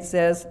 1:8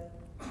 says,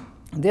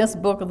 "This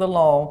book of the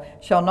law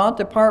shall not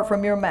depart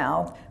from your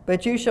mouth,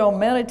 but you shall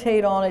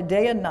meditate on it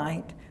day and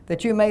night,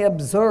 that you may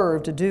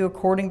observe to do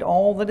according to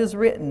all that is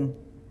written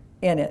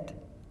in it.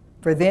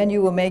 For then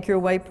you will make your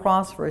way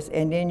prosperous,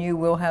 and then you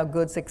will have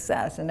good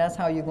success. And that's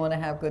how you're going to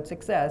have good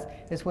success,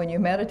 is when you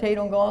meditate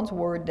on God's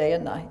word day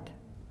and night.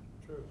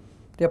 True.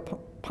 The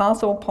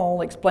Apostle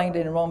Paul explained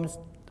it in Romans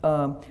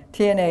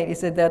 10:8. He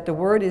said that the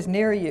word is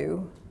near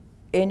you,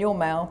 in your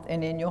mouth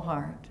and in your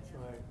heart.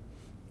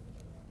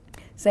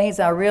 Right. Saints,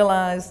 I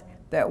realize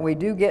that we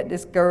do get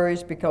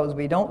discouraged because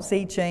we don't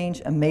see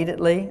change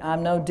immediately.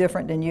 I'm no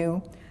different than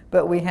you,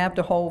 but we have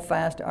to hold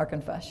fast to our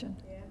confession.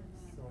 Yeah.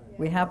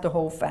 We have to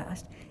hold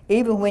fast,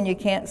 even when you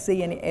can't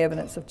see any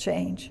evidence of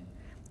change.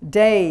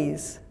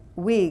 Days,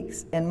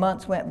 weeks, and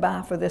months went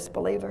by for this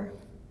believer.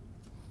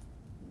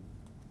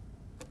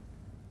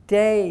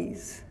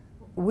 Days,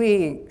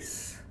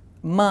 weeks,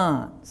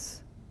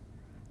 months,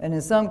 and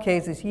in some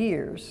cases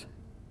years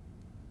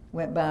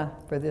went by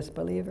for this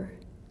believer.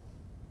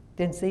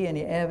 Didn't see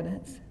any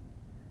evidence.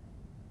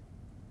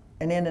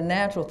 And in the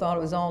natural thought it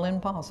was all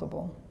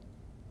impossible.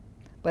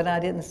 But I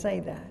didn't say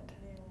that.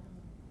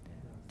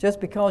 Just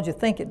because you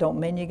think it don't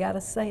mean you got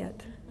to say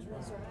it.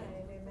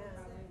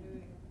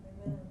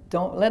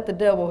 Don't let the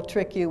devil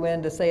trick you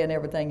into saying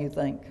everything you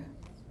think.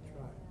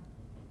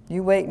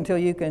 You wait until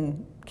you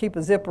can keep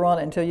a zipper on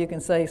it until you can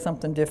say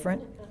something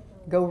different.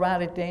 Go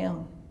write it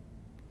down.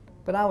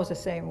 But I was the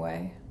same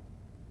way.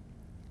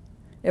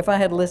 If I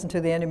had listened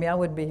to the enemy, I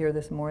wouldn't be here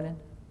this morning.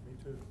 Me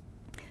too.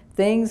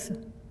 Things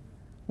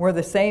were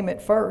the same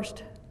at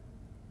first.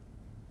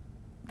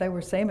 They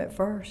were the same at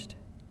first.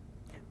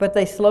 But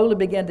they slowly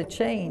began to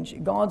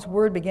change. God's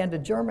word began to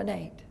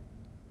germinate.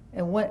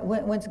 And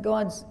once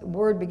God's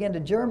word began to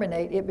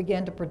germinate, it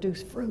began to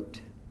produce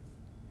fruit.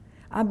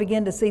 I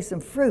began to see some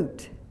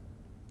fruit.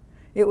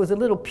 It was a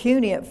little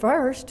puny at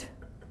first.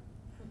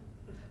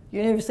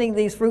 You never seen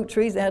these fruit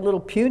trees that had little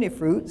puny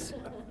fruits.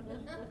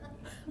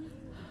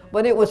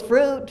 But it was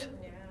fruit.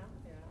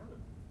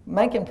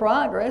 Making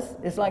progress.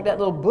 It's like that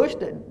little bush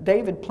that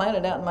David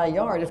planted out in my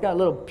yard. It's got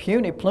little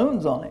puny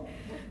plumes on it.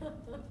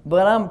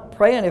 But I'm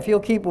praying if he'll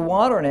keep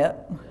watering it,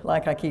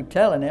 like I keep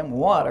telling him,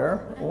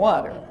 water.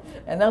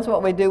 And that's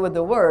what we do with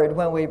the word.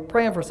 When we're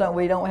praying for something,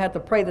 we don't have to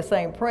pray the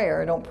same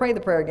prayer. Don't pray the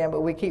prayer again,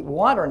 but we keep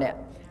watering it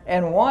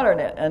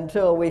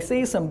until we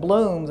see some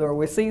blooms or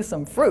we see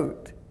some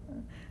fruit.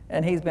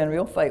 And he's been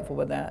real faithful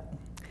with that.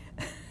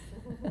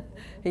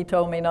 He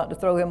told me not to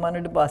throw him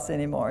under the bus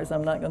anymore, so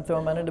I'm not going to throw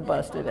him under the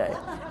bus today.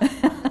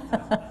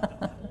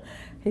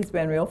 He's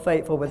been real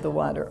faithful with the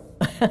water.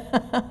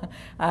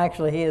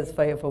 Actually, he is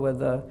faithful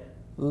with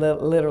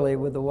literally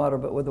with the water,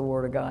 but with the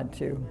Word of God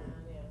too.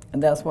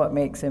 And that's what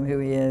makes him who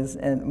he is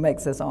and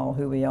makes us all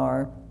who we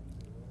are.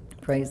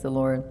 Praise the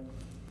Lord.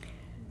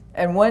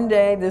 And one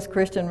day, this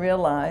Christian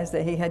realized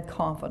that he had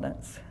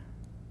confidence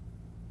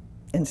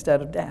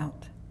instead of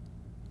doubt,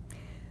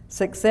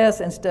 success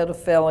instead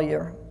of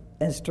failure,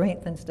 and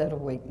strength instead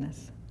of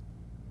weakness.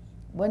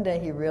 One day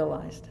he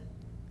realized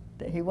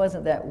that he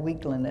wasn't that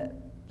weakling that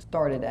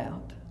started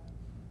out.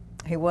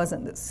 He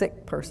wasn't the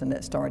sick person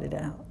that started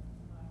out.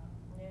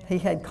 He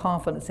had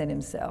confidence in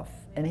himself,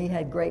 and he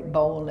had great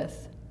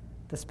boldness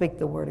to speak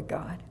the word of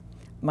God.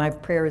 My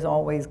prayer is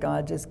always,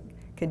 God, just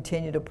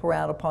continue to pour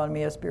out upon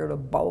me a spirit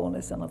of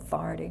boldness and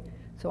authority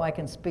so I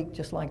can speak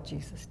just like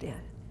Jesus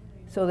did,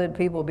 so that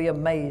people will be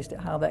amazed at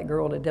how that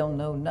girl that don't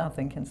know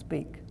nothing can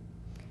speak.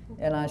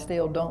 And I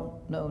still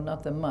don't know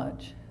nothing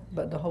much,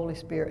 but the Holy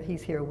Spirit,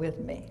 he's here with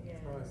me.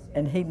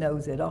 And he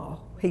knows it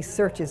all. He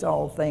searches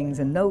all things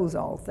and knows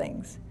all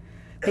things.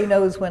 He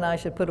knows when I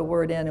should put a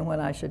word in and when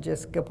I should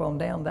just skip on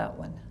down that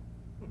one.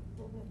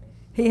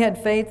 He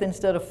had faith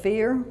instead of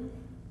fear.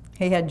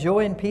 He had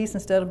joy and peace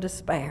instead of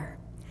despair.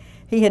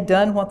 He had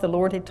done what the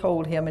Lord had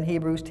told him in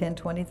Hebrews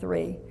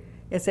 10:23.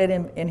 It said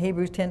in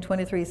Hebrews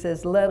 10:23, it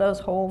says, let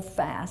us hold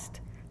fast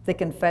the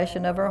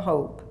confession of our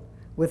hope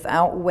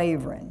without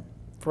wavering,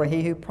 for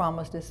he who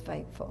promised is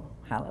faithful.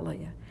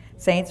 Hallelujah.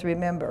 Saints,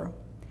 remember,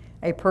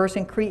 a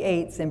person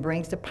creates and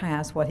brings to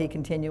pass what he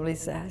continually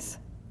says.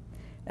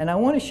 And I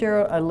want to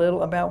share a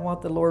little about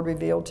what the Lord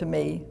revealed to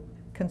me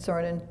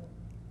concerning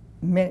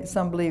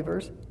some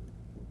believers,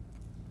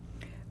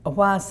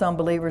 why some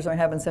believers are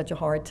having such a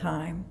hard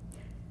time.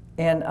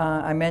 And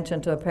I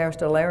mentioned to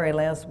Pastor Larry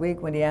last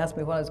week when he asked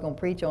me what I was going to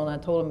preach on, I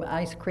told him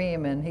ice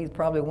cream, and he's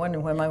probably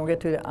wondering when I'm going to get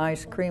to the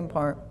ice cream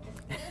part.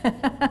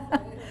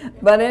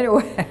 But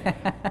anyway,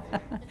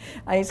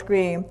 ice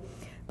cream.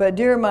 But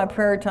during my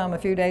prayer time a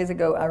few days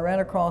ago, I ran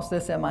across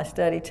this in my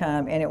study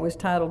time, and it was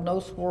titled,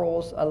 No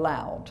Swirls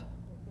Allowed.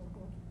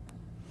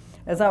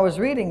 As I was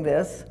reading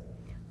this,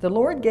 the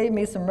Lord gave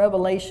me some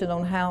revelation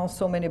on how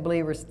so many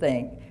believers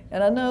think.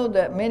 And I know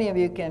that many of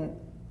you can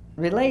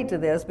relate to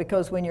this,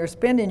 because when you're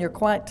spending your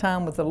quiet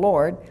time with the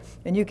Lord,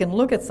 and you can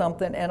look at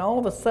something, and all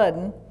of a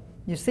sudden,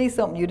 you see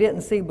something you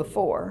didn't see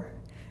before.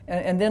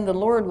 And then the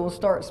Lord will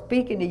start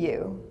speaking to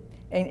you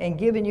and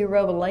giving you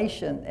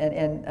revelation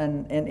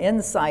and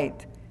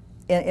insight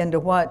into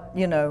what,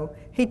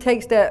 he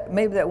takes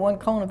maybe that one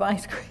cone of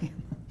ice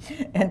cream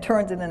and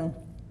turns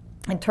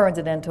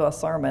it into a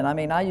sermon. I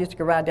mean, I used to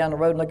go ride down the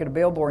road and look at a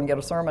billboard and get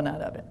a sermon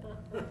out of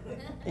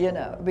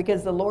it.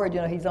 Because the Lord,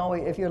 he's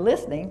always, if you're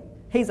listening,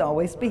 He's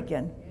always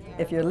speaking.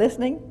 If you're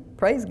listening,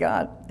 praise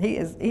God. He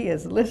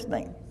is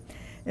listening.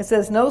 It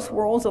says, no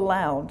swirls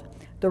allowed.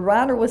 The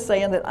writer was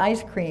saying that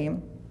ice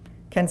cream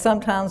can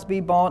sometimes be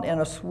bought in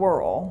a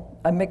swirl,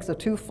 a mix of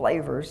two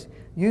flavors,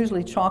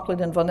 usually chocolate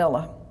and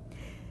vanilla.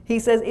 He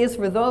says it's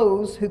for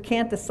those who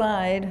can't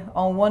decide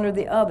on one or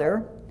the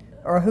other,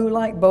 or who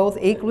like both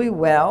equally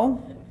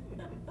well,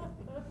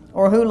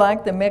 or who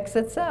like the mix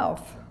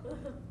itself.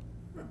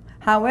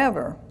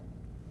 However,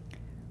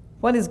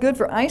 what is good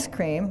for ice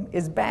cream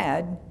is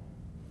bad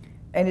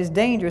and is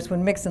dangerous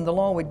when mixing the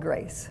law with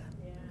grace.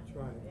 That's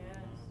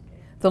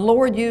right. The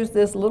Lord used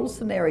this little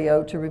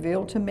scenario to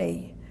reveal to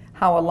me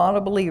how a lot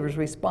of believers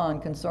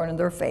respond concerning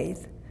their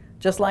faith,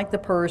 just like the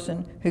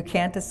person who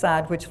can't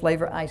decide which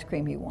flavor ice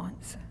cream he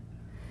wants.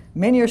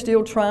 Many are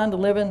still trying to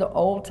live in the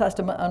Old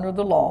Testament under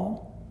the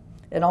law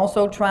and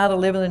also try to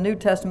live in the New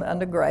Testament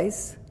under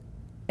grace,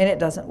 and it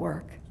doesn't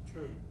work.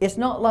 True. It's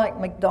not like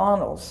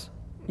McDonald's.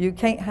 You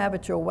can't have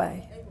it your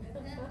way.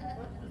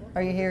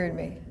 Are you hearing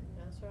me?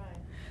 That's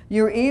right.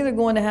 You're either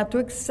going to have to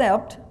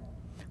accept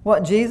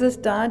what Jesus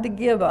died to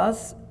give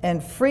us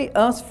and free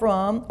us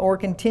from, or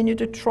continue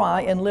to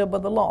try and live by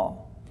the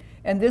law.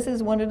 And this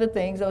is one of the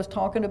things I was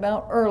talking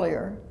about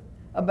earlier,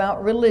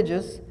 about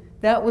religious.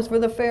 That was for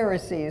the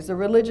Pharisees, the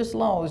religious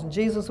laws.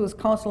 Jesus was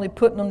constantly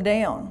putting them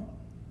down.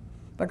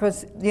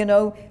 Because,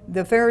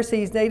 the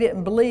Pharisees, they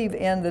didn't believe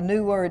in the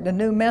new word, the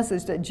new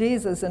message that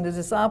Jesus and the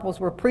disciples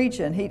were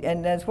preaching.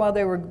 And that's why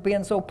they were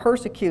being so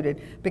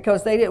persecuted,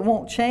 because they didn't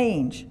want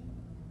change.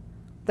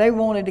 They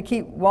wanted to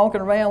keep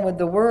walking around with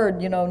the word,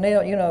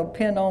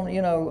 pinned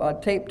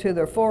on, taped to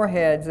their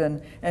foreheads,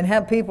 and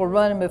have people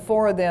running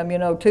before them,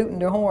 tooting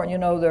their horn,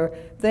 their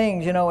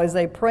things, as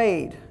they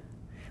prayed.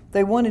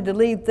 They wanted to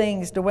leave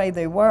things the way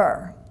they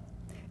were.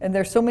 And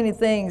there's so many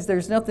things.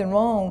 There's nothing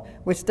wrong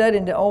with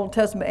studying the Old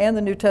Testament and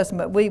the New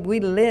Testament. We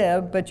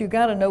live, but you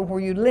got to know where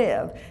you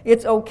live.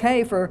 It's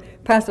okay for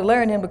Pastor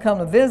Larry and him to come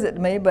to visit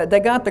me, but they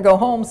got to go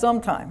home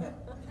sometime.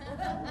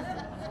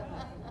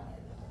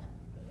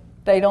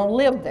 They don't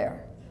live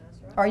there.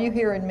 Are you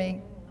hearing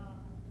me?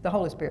 The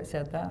Holy Spirit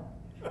said that.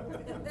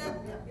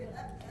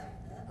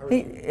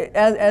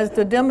 As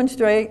to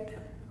demonstrate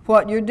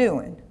what you're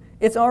doing.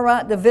 It's all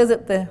right to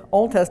visit the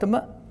Old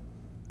Testament,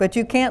 but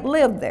you can't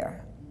live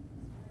there.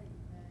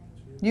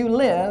 You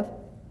live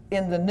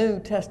in the New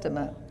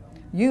Testament.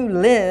 You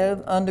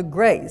live under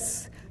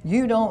grace.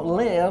 You don't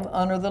live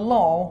under the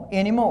law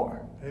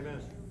anymore. Amen.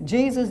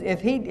 Jesus,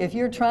 if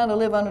you're trying to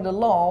live under the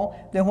law,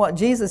 then what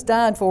Jesus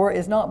died for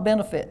is not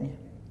benefiting you.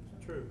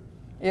 True.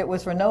 It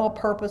was for no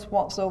purpose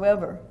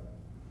whatsoever.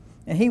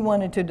 And he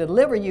wanted to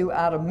deliver you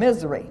out of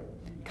misery,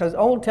 because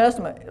Old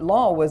Testament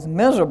law was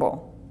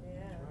miserable.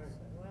 Yes,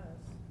 it was.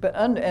 But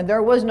and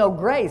there was no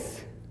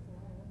grace.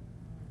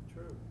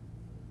 True.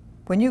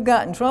 When you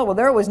got in trouble,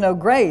 there was no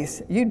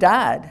grace. You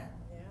died.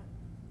 Yeah.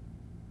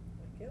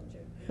 They killed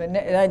you.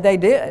 But they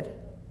did.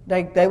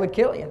 They would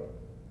kill you.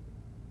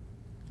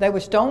 They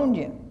would stone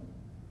you.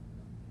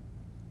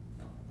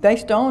 They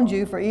stoned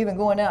you for even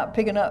going out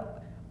picking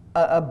up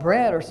a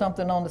bread or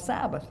something on the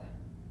Sabbath.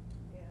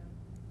 Yeah.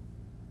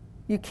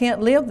 You can't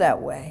live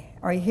that way.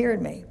 Are you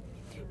hearing me?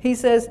 He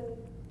says,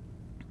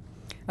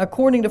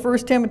 according to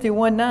 1 Timothy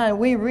 1:9,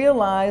 we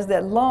realize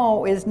that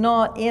law is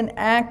not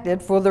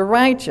enacted for the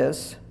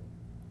righteous.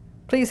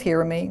 Please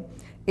hear me.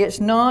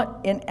 It's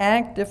not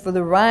enacted for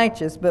the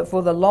righteous, but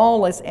for the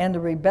lawless and the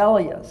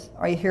rebellious.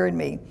 Are you hearing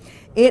me?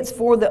 It's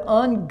for the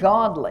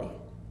ungodly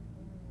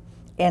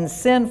and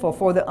sinful,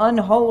 for the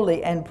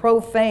unholy and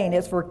profane.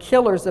 It's for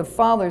killers of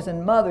fathers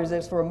and mothers.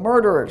 It's for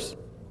murderers.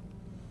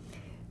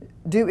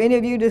 Do any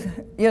of you,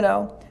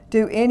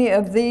 do any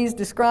of these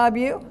describe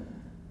you?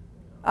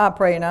 I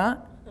pray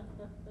not.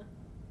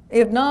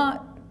 If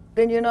not,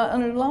 then you're not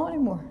under the law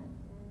anymore.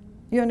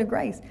 You're under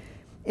grace.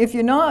 If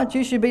you're not,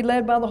 you should be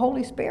led by the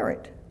Holy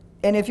Spirit.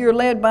 And if you're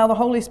led by the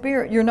Holy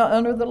Spirit, you're not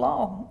under the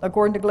law,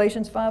 according to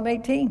Galatians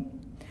 5:18.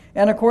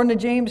 And according to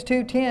James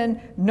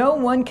 2:10, no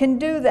one can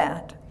do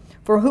that.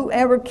 For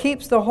whoever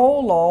keeps the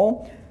whole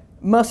law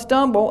must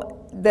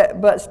stumble,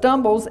 but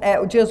stumbles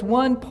at just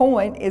one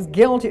point is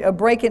guilty of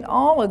breaking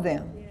all of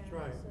them. That's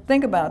right.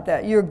 Think about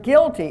that. You're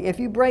guilty if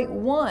you break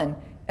one,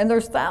 and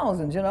there's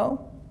thousands,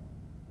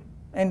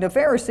 And the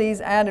Pharisees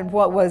added,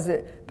 what was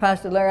it,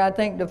 Pastor Larry? I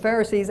think the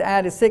Pharisees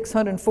added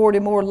 640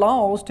 more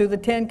laws to the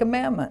 10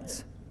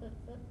 Commandments.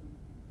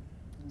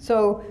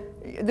 So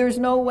there's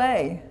no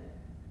way.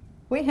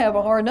 We have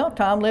a hard enough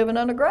time living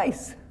under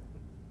grace.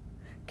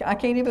 I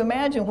can't even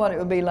imagine what it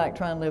would be like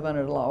trying to live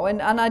under the law.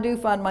 And I do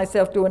find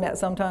myself doing that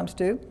sometimes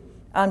too.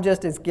 I'm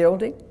just as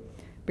guilty,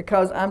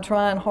 because I'm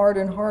trying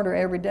harder and harder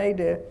every day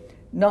to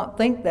not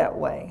think that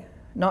way,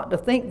 not to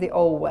think the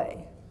old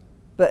way,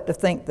 but to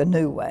think the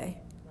new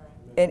way.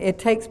 And it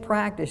takes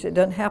practice. It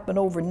doesn't happen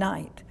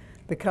overnight,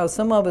 because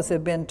some of us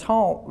have been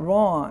taught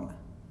wrong.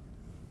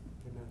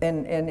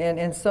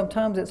 And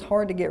sometimes it's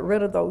hard to get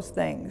rid of those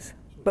things.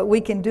 But we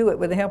can do it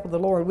with the help of the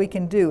Lord. We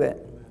can do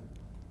it.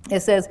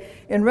 It says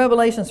in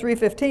Revelation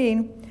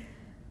 3:15,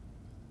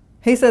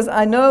 he says,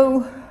 I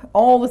know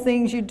all the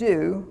things you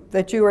do,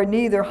 that you are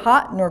neither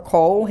hot nor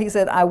cold. He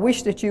said, I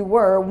wish that you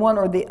were one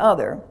or the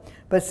other.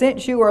 But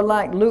since you are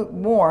like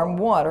lukewarm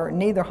water,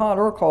 neither hot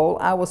or cold,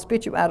 I will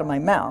spit you out of my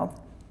mouth.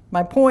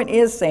 My point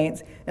is,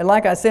 saints, and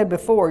like I said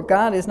before,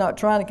 God is not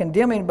trying to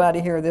condemn anybody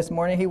here this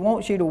morning. He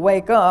wants you to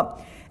wake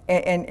up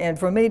and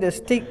for me to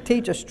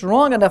teach a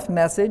strong enough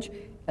message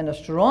and a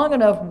strong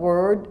enough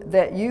word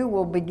that you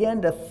will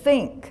begin to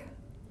think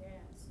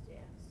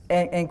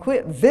and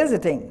quit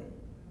visiting.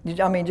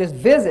 I mean, just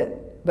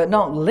visit, but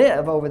don't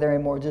live over there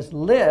anymore. Just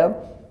live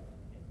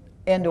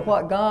into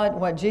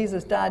what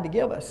Jesus died to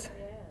give us.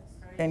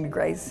 And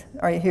grace.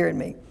 Are you hearing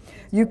me?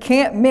 You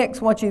can't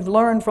mix what you've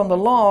learned from the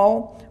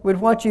law with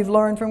what you've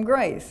learned from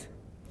grace.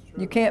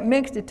 You can't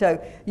mix the two.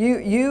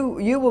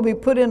 You will be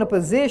put in a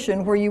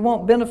position where you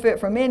won't benefit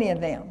from any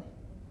of them.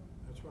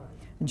 That's right.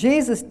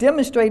 Jesus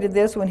demonstrated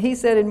this when he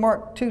said in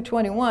Mark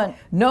 2:21,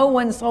 no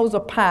one sews a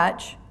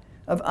patch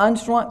of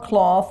unshrunk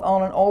cloth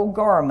on an old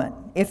garment.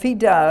 If he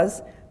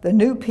does, the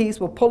new piece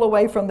will pull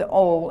away from the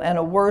old and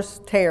a worse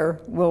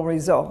tear will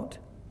result.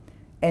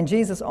 And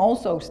Jesus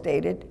also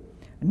stated,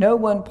 no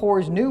one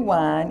pours new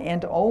wine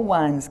into old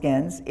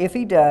wineskins. If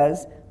he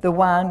does, the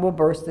wine will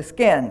burst the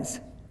skins,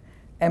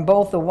 and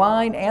both the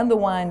wine and the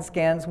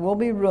wineskins will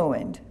be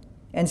ruined.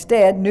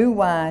 Instead, new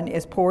wine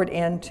is poured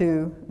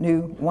into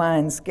new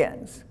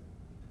wineskins.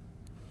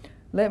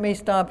 Let me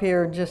stop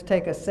here and just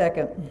take a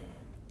second,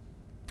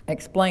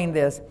 explain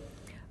this.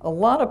 A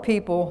lot of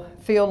people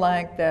feel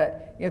like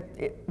that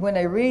when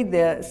they read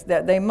this,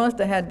 that they must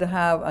have had to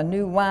have a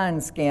new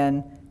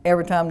wineskin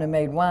every time they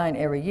made wine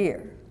every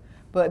year.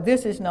 But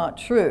this is not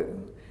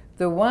true.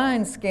 The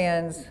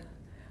wineskins,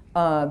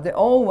 the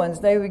old ones,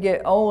 they would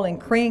get old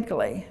and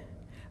crinkly,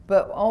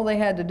 but all they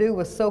had to do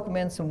was soak them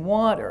in some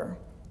water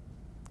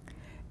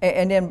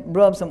and then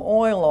rub some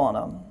oil on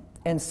them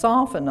and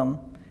soften them,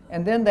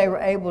 and then they were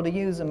able to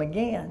use them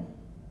again.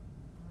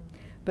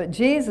 But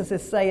Jesus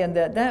is saying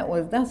that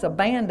that's a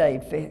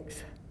Band-Aid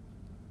fix.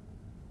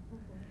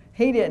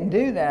 He didn't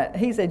do that.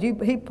 He said he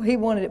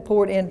wanted it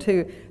poured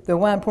into, the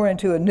wine poured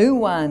into a new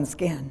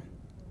wineskin.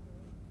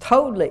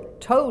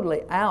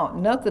 Totally out,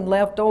 nothing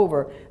left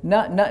over,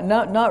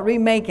 not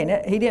remaking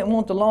it. He didn't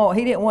want the law,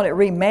 he didn't want it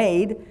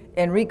remade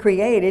and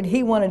recreated,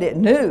 he wanted it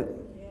new.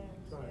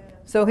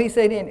 So he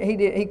said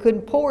he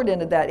couldn't pour it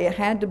into that, it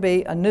had to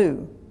be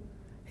anew.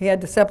 He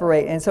had to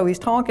separate. And so he's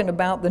talking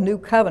about the new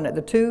covenant,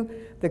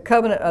 the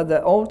covenant of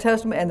the Old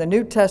Testament and the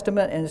New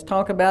Testament, and he's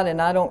talking about it,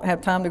 and I don't have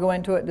time to go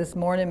into it this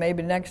morning,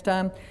 maybe next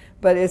time,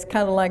 but it's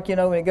kind of like,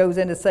 when it goes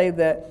in to say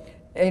that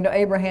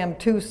Abraham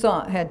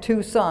had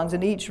two sons,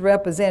 and each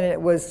represented,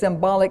 it was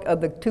symbolic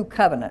of the two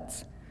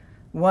covenants.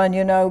 One,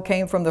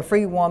 came from the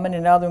free woman,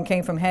 and the other one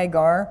came from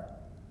Hagar.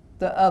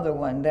 The other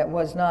one that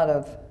was not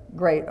of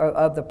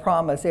the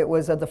promise, it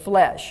was of the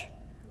flesh.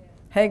 Yeah.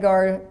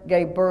 Hagar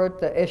gave birth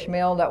to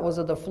Ishmael, that was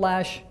of the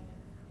flesh,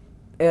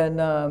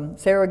 and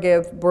Sarah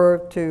gave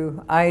birth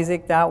to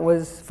Isaac, that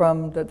was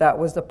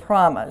the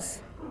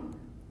promise.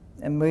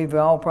 And we've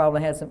all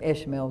probably had some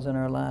Ishmaels in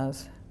our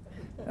lives.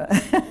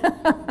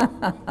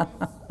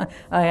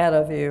 I had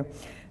a few.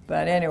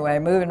 But anyway,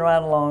 moving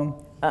right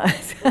along.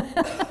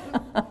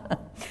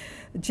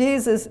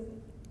 Jesus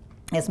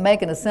is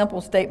making a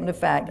simple statement of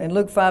fact. In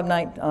Luke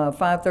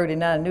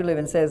 5:39, New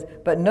Living says,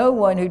 but no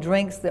one who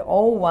drinks the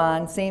old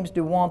wine seems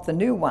to want the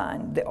new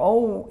wine. The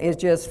old is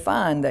just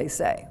fine, they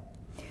say.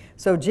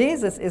 So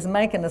Jesus is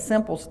making a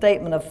simple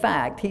statement of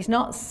fact. He's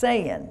not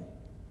saying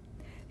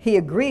he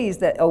agrees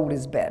that old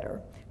is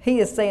better. He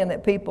is saying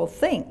that people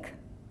think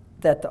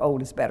that the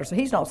old is better. So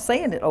he's not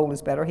saying that old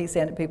is better, he's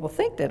saying that people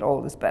think that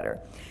old is better.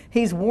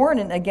 He's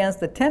warning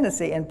against the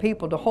tendency in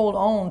people to hold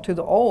on to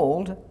the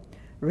old,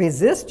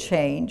 resist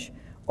change,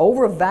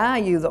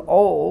 overvalue the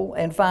old,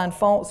 and find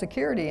false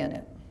security in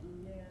it.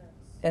 Yes.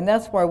 And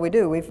that's why we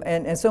do.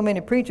 And so many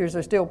preachers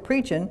are still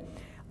preaching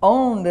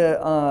on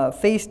the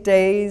feast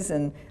days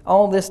and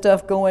all this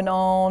stuff going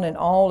on and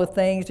all the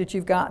things that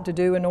you've got to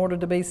do in order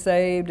to be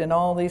saved and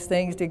all these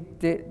things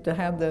to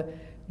have the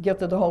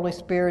gift of the Holy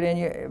Spirit in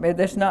you.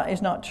 It's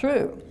not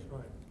true.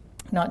 Right.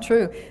 Not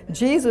true.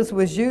 Jesus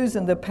was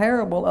using the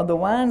parable of the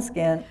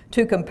wineskin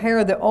to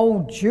compare the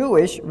old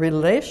Jewish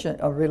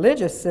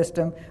religious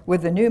system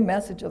with the new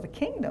message of the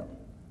kingdom,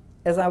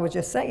 as I was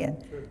just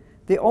saying. True.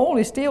 The old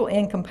is still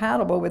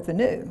incompatible with the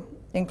new.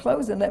 In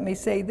closing, let me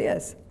say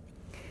this.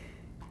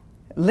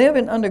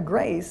 Living under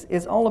grace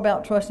is all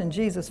about trusting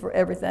Jesus for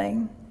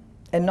everything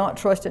and not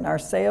trusting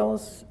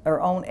ourselves,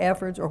 our own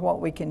efforts, or what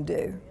we can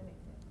do.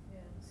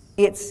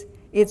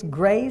 It's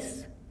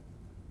grace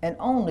and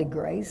only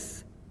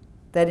grace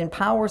that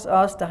empowers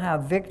us to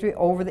have victory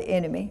over the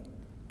enemy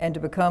and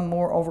to become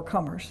more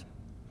overcomers.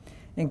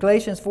 In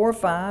Galatians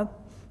 4:5,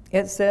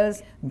 it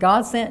says,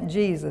 God sent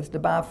Jesus to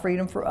buy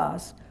freedom for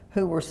us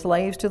who were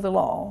slaves to the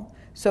law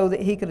so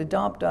that he could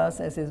adopt us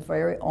as his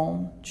very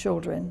own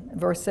children. In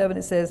verse 7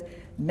 it says,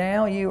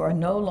 now you are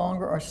no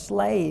longer a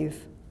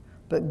slave,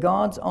 but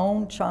God's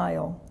own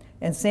child.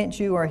 And since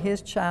you are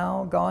his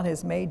child, God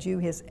has made you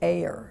his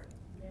heir.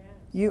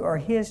 You are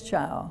his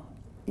child,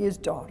 his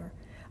daughter.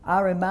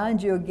 I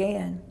remind you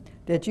again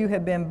that you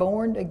have been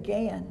born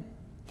again,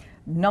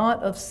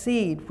 not of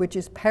seed which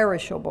is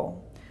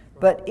perishable,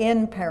 but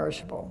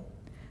imperishable.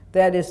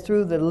 That is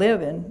through the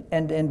living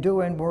and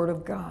enduring Word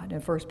of God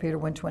in 1 Peter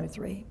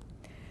 1:23.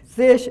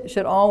 This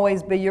should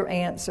always be your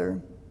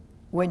answer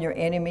when your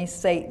enemy,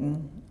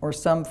 Satan, or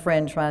some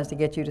friend tries to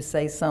get you to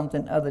say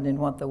something other than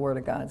what the Word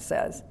of God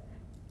says.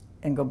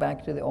 And go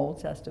back to the Old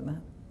Testament.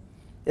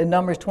 In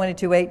Numbers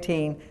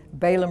 22:18,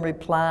 Balaam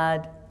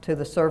replied to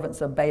the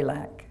servants of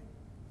Balak,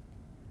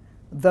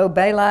 though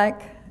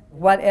Balak,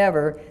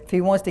 whatever, if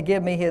he wants to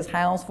give me his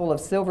house full of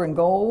silver and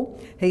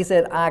gold, he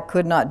said, I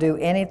could not do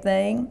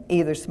anything,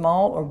 either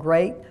small or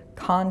great,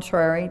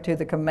 contrary to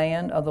the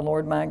command of the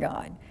Lord my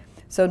God.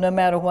 So no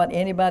matter what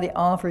anybody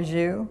offers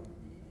you,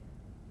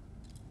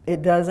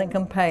 it doesn't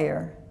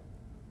compare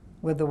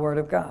with the Word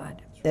of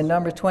God. In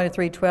Numbers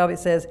 23:12 it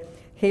says,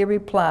 he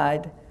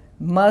replied,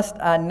 must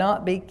I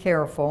not be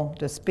careful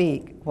to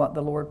speak what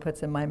the Lord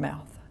puts in my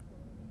mouth?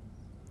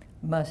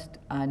 Must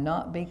I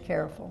not be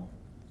careful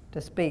to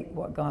speak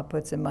what God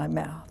puts in my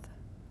mouth?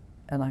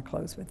 And I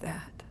close with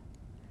that.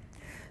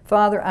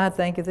 Father, I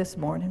thank you this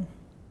morning.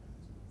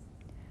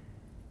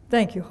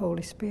 Thank you,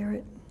 Holy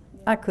Spirit.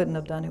 I couldn't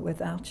have done it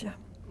without you.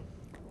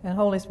 And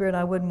Holy Spirit,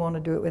 I wouldn't want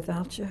to do it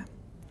without you.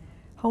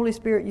 Holy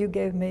Spirit, you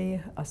gave me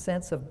a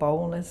sense of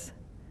boldness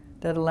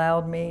that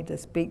allowed me to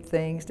speak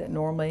things that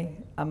normally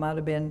I might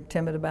have been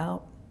timid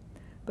about.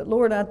 But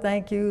Lord, I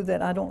thank you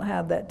that I don't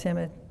have that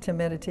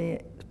timidity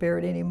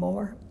spirit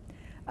anymore.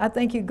 I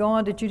thank you,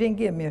 God, that you didn't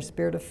give me a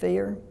spirit of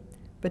fear,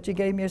 but you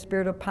gave me a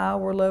spirit of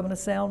power, love, and a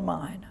sound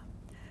mind.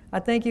 I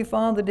thank you,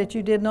 Father, that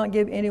you did not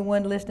give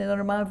anyone listening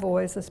under my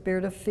voice a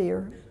spirit of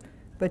fear,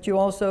 but you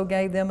also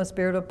gave them a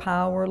spirit of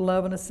power,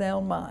 love, and a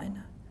sound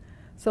mind.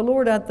 So,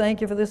 Lord, I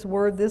thank you for this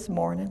word this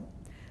morning.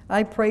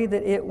 I pray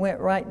that it went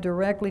right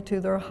directly to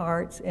their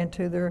hearts and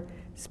to their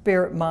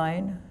spirit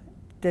mind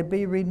to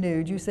be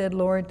renewed. You said,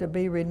 Lord, to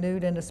be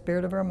renewed in the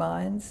spirit of our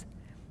minds.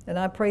 And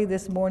I pray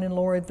this morning,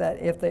 Lord,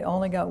 that if they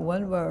only got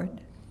one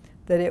word,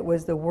 that it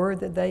was the word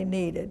that they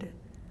needed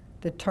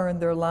to turn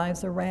their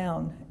lives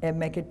around and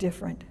make it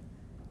different.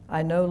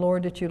 I know,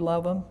 Lord, that you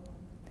love them.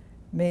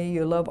 Me,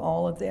 you love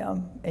all of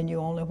them, and you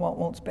only want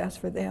what's best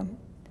for them.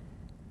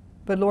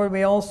 But Lord,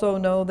 we also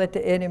know that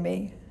the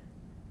enemy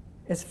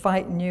is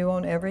fighting you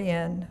on every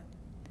end.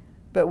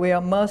 But we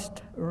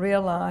must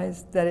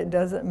realize that it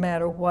doesn't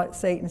matter what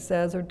Satan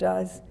says or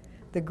does.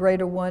 The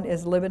greater one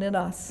is living in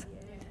us.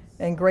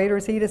 And greater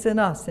is he that's in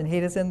us than he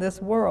that's in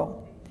this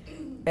world.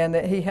 And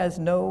that he has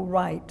no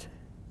right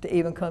to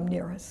even come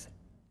near us.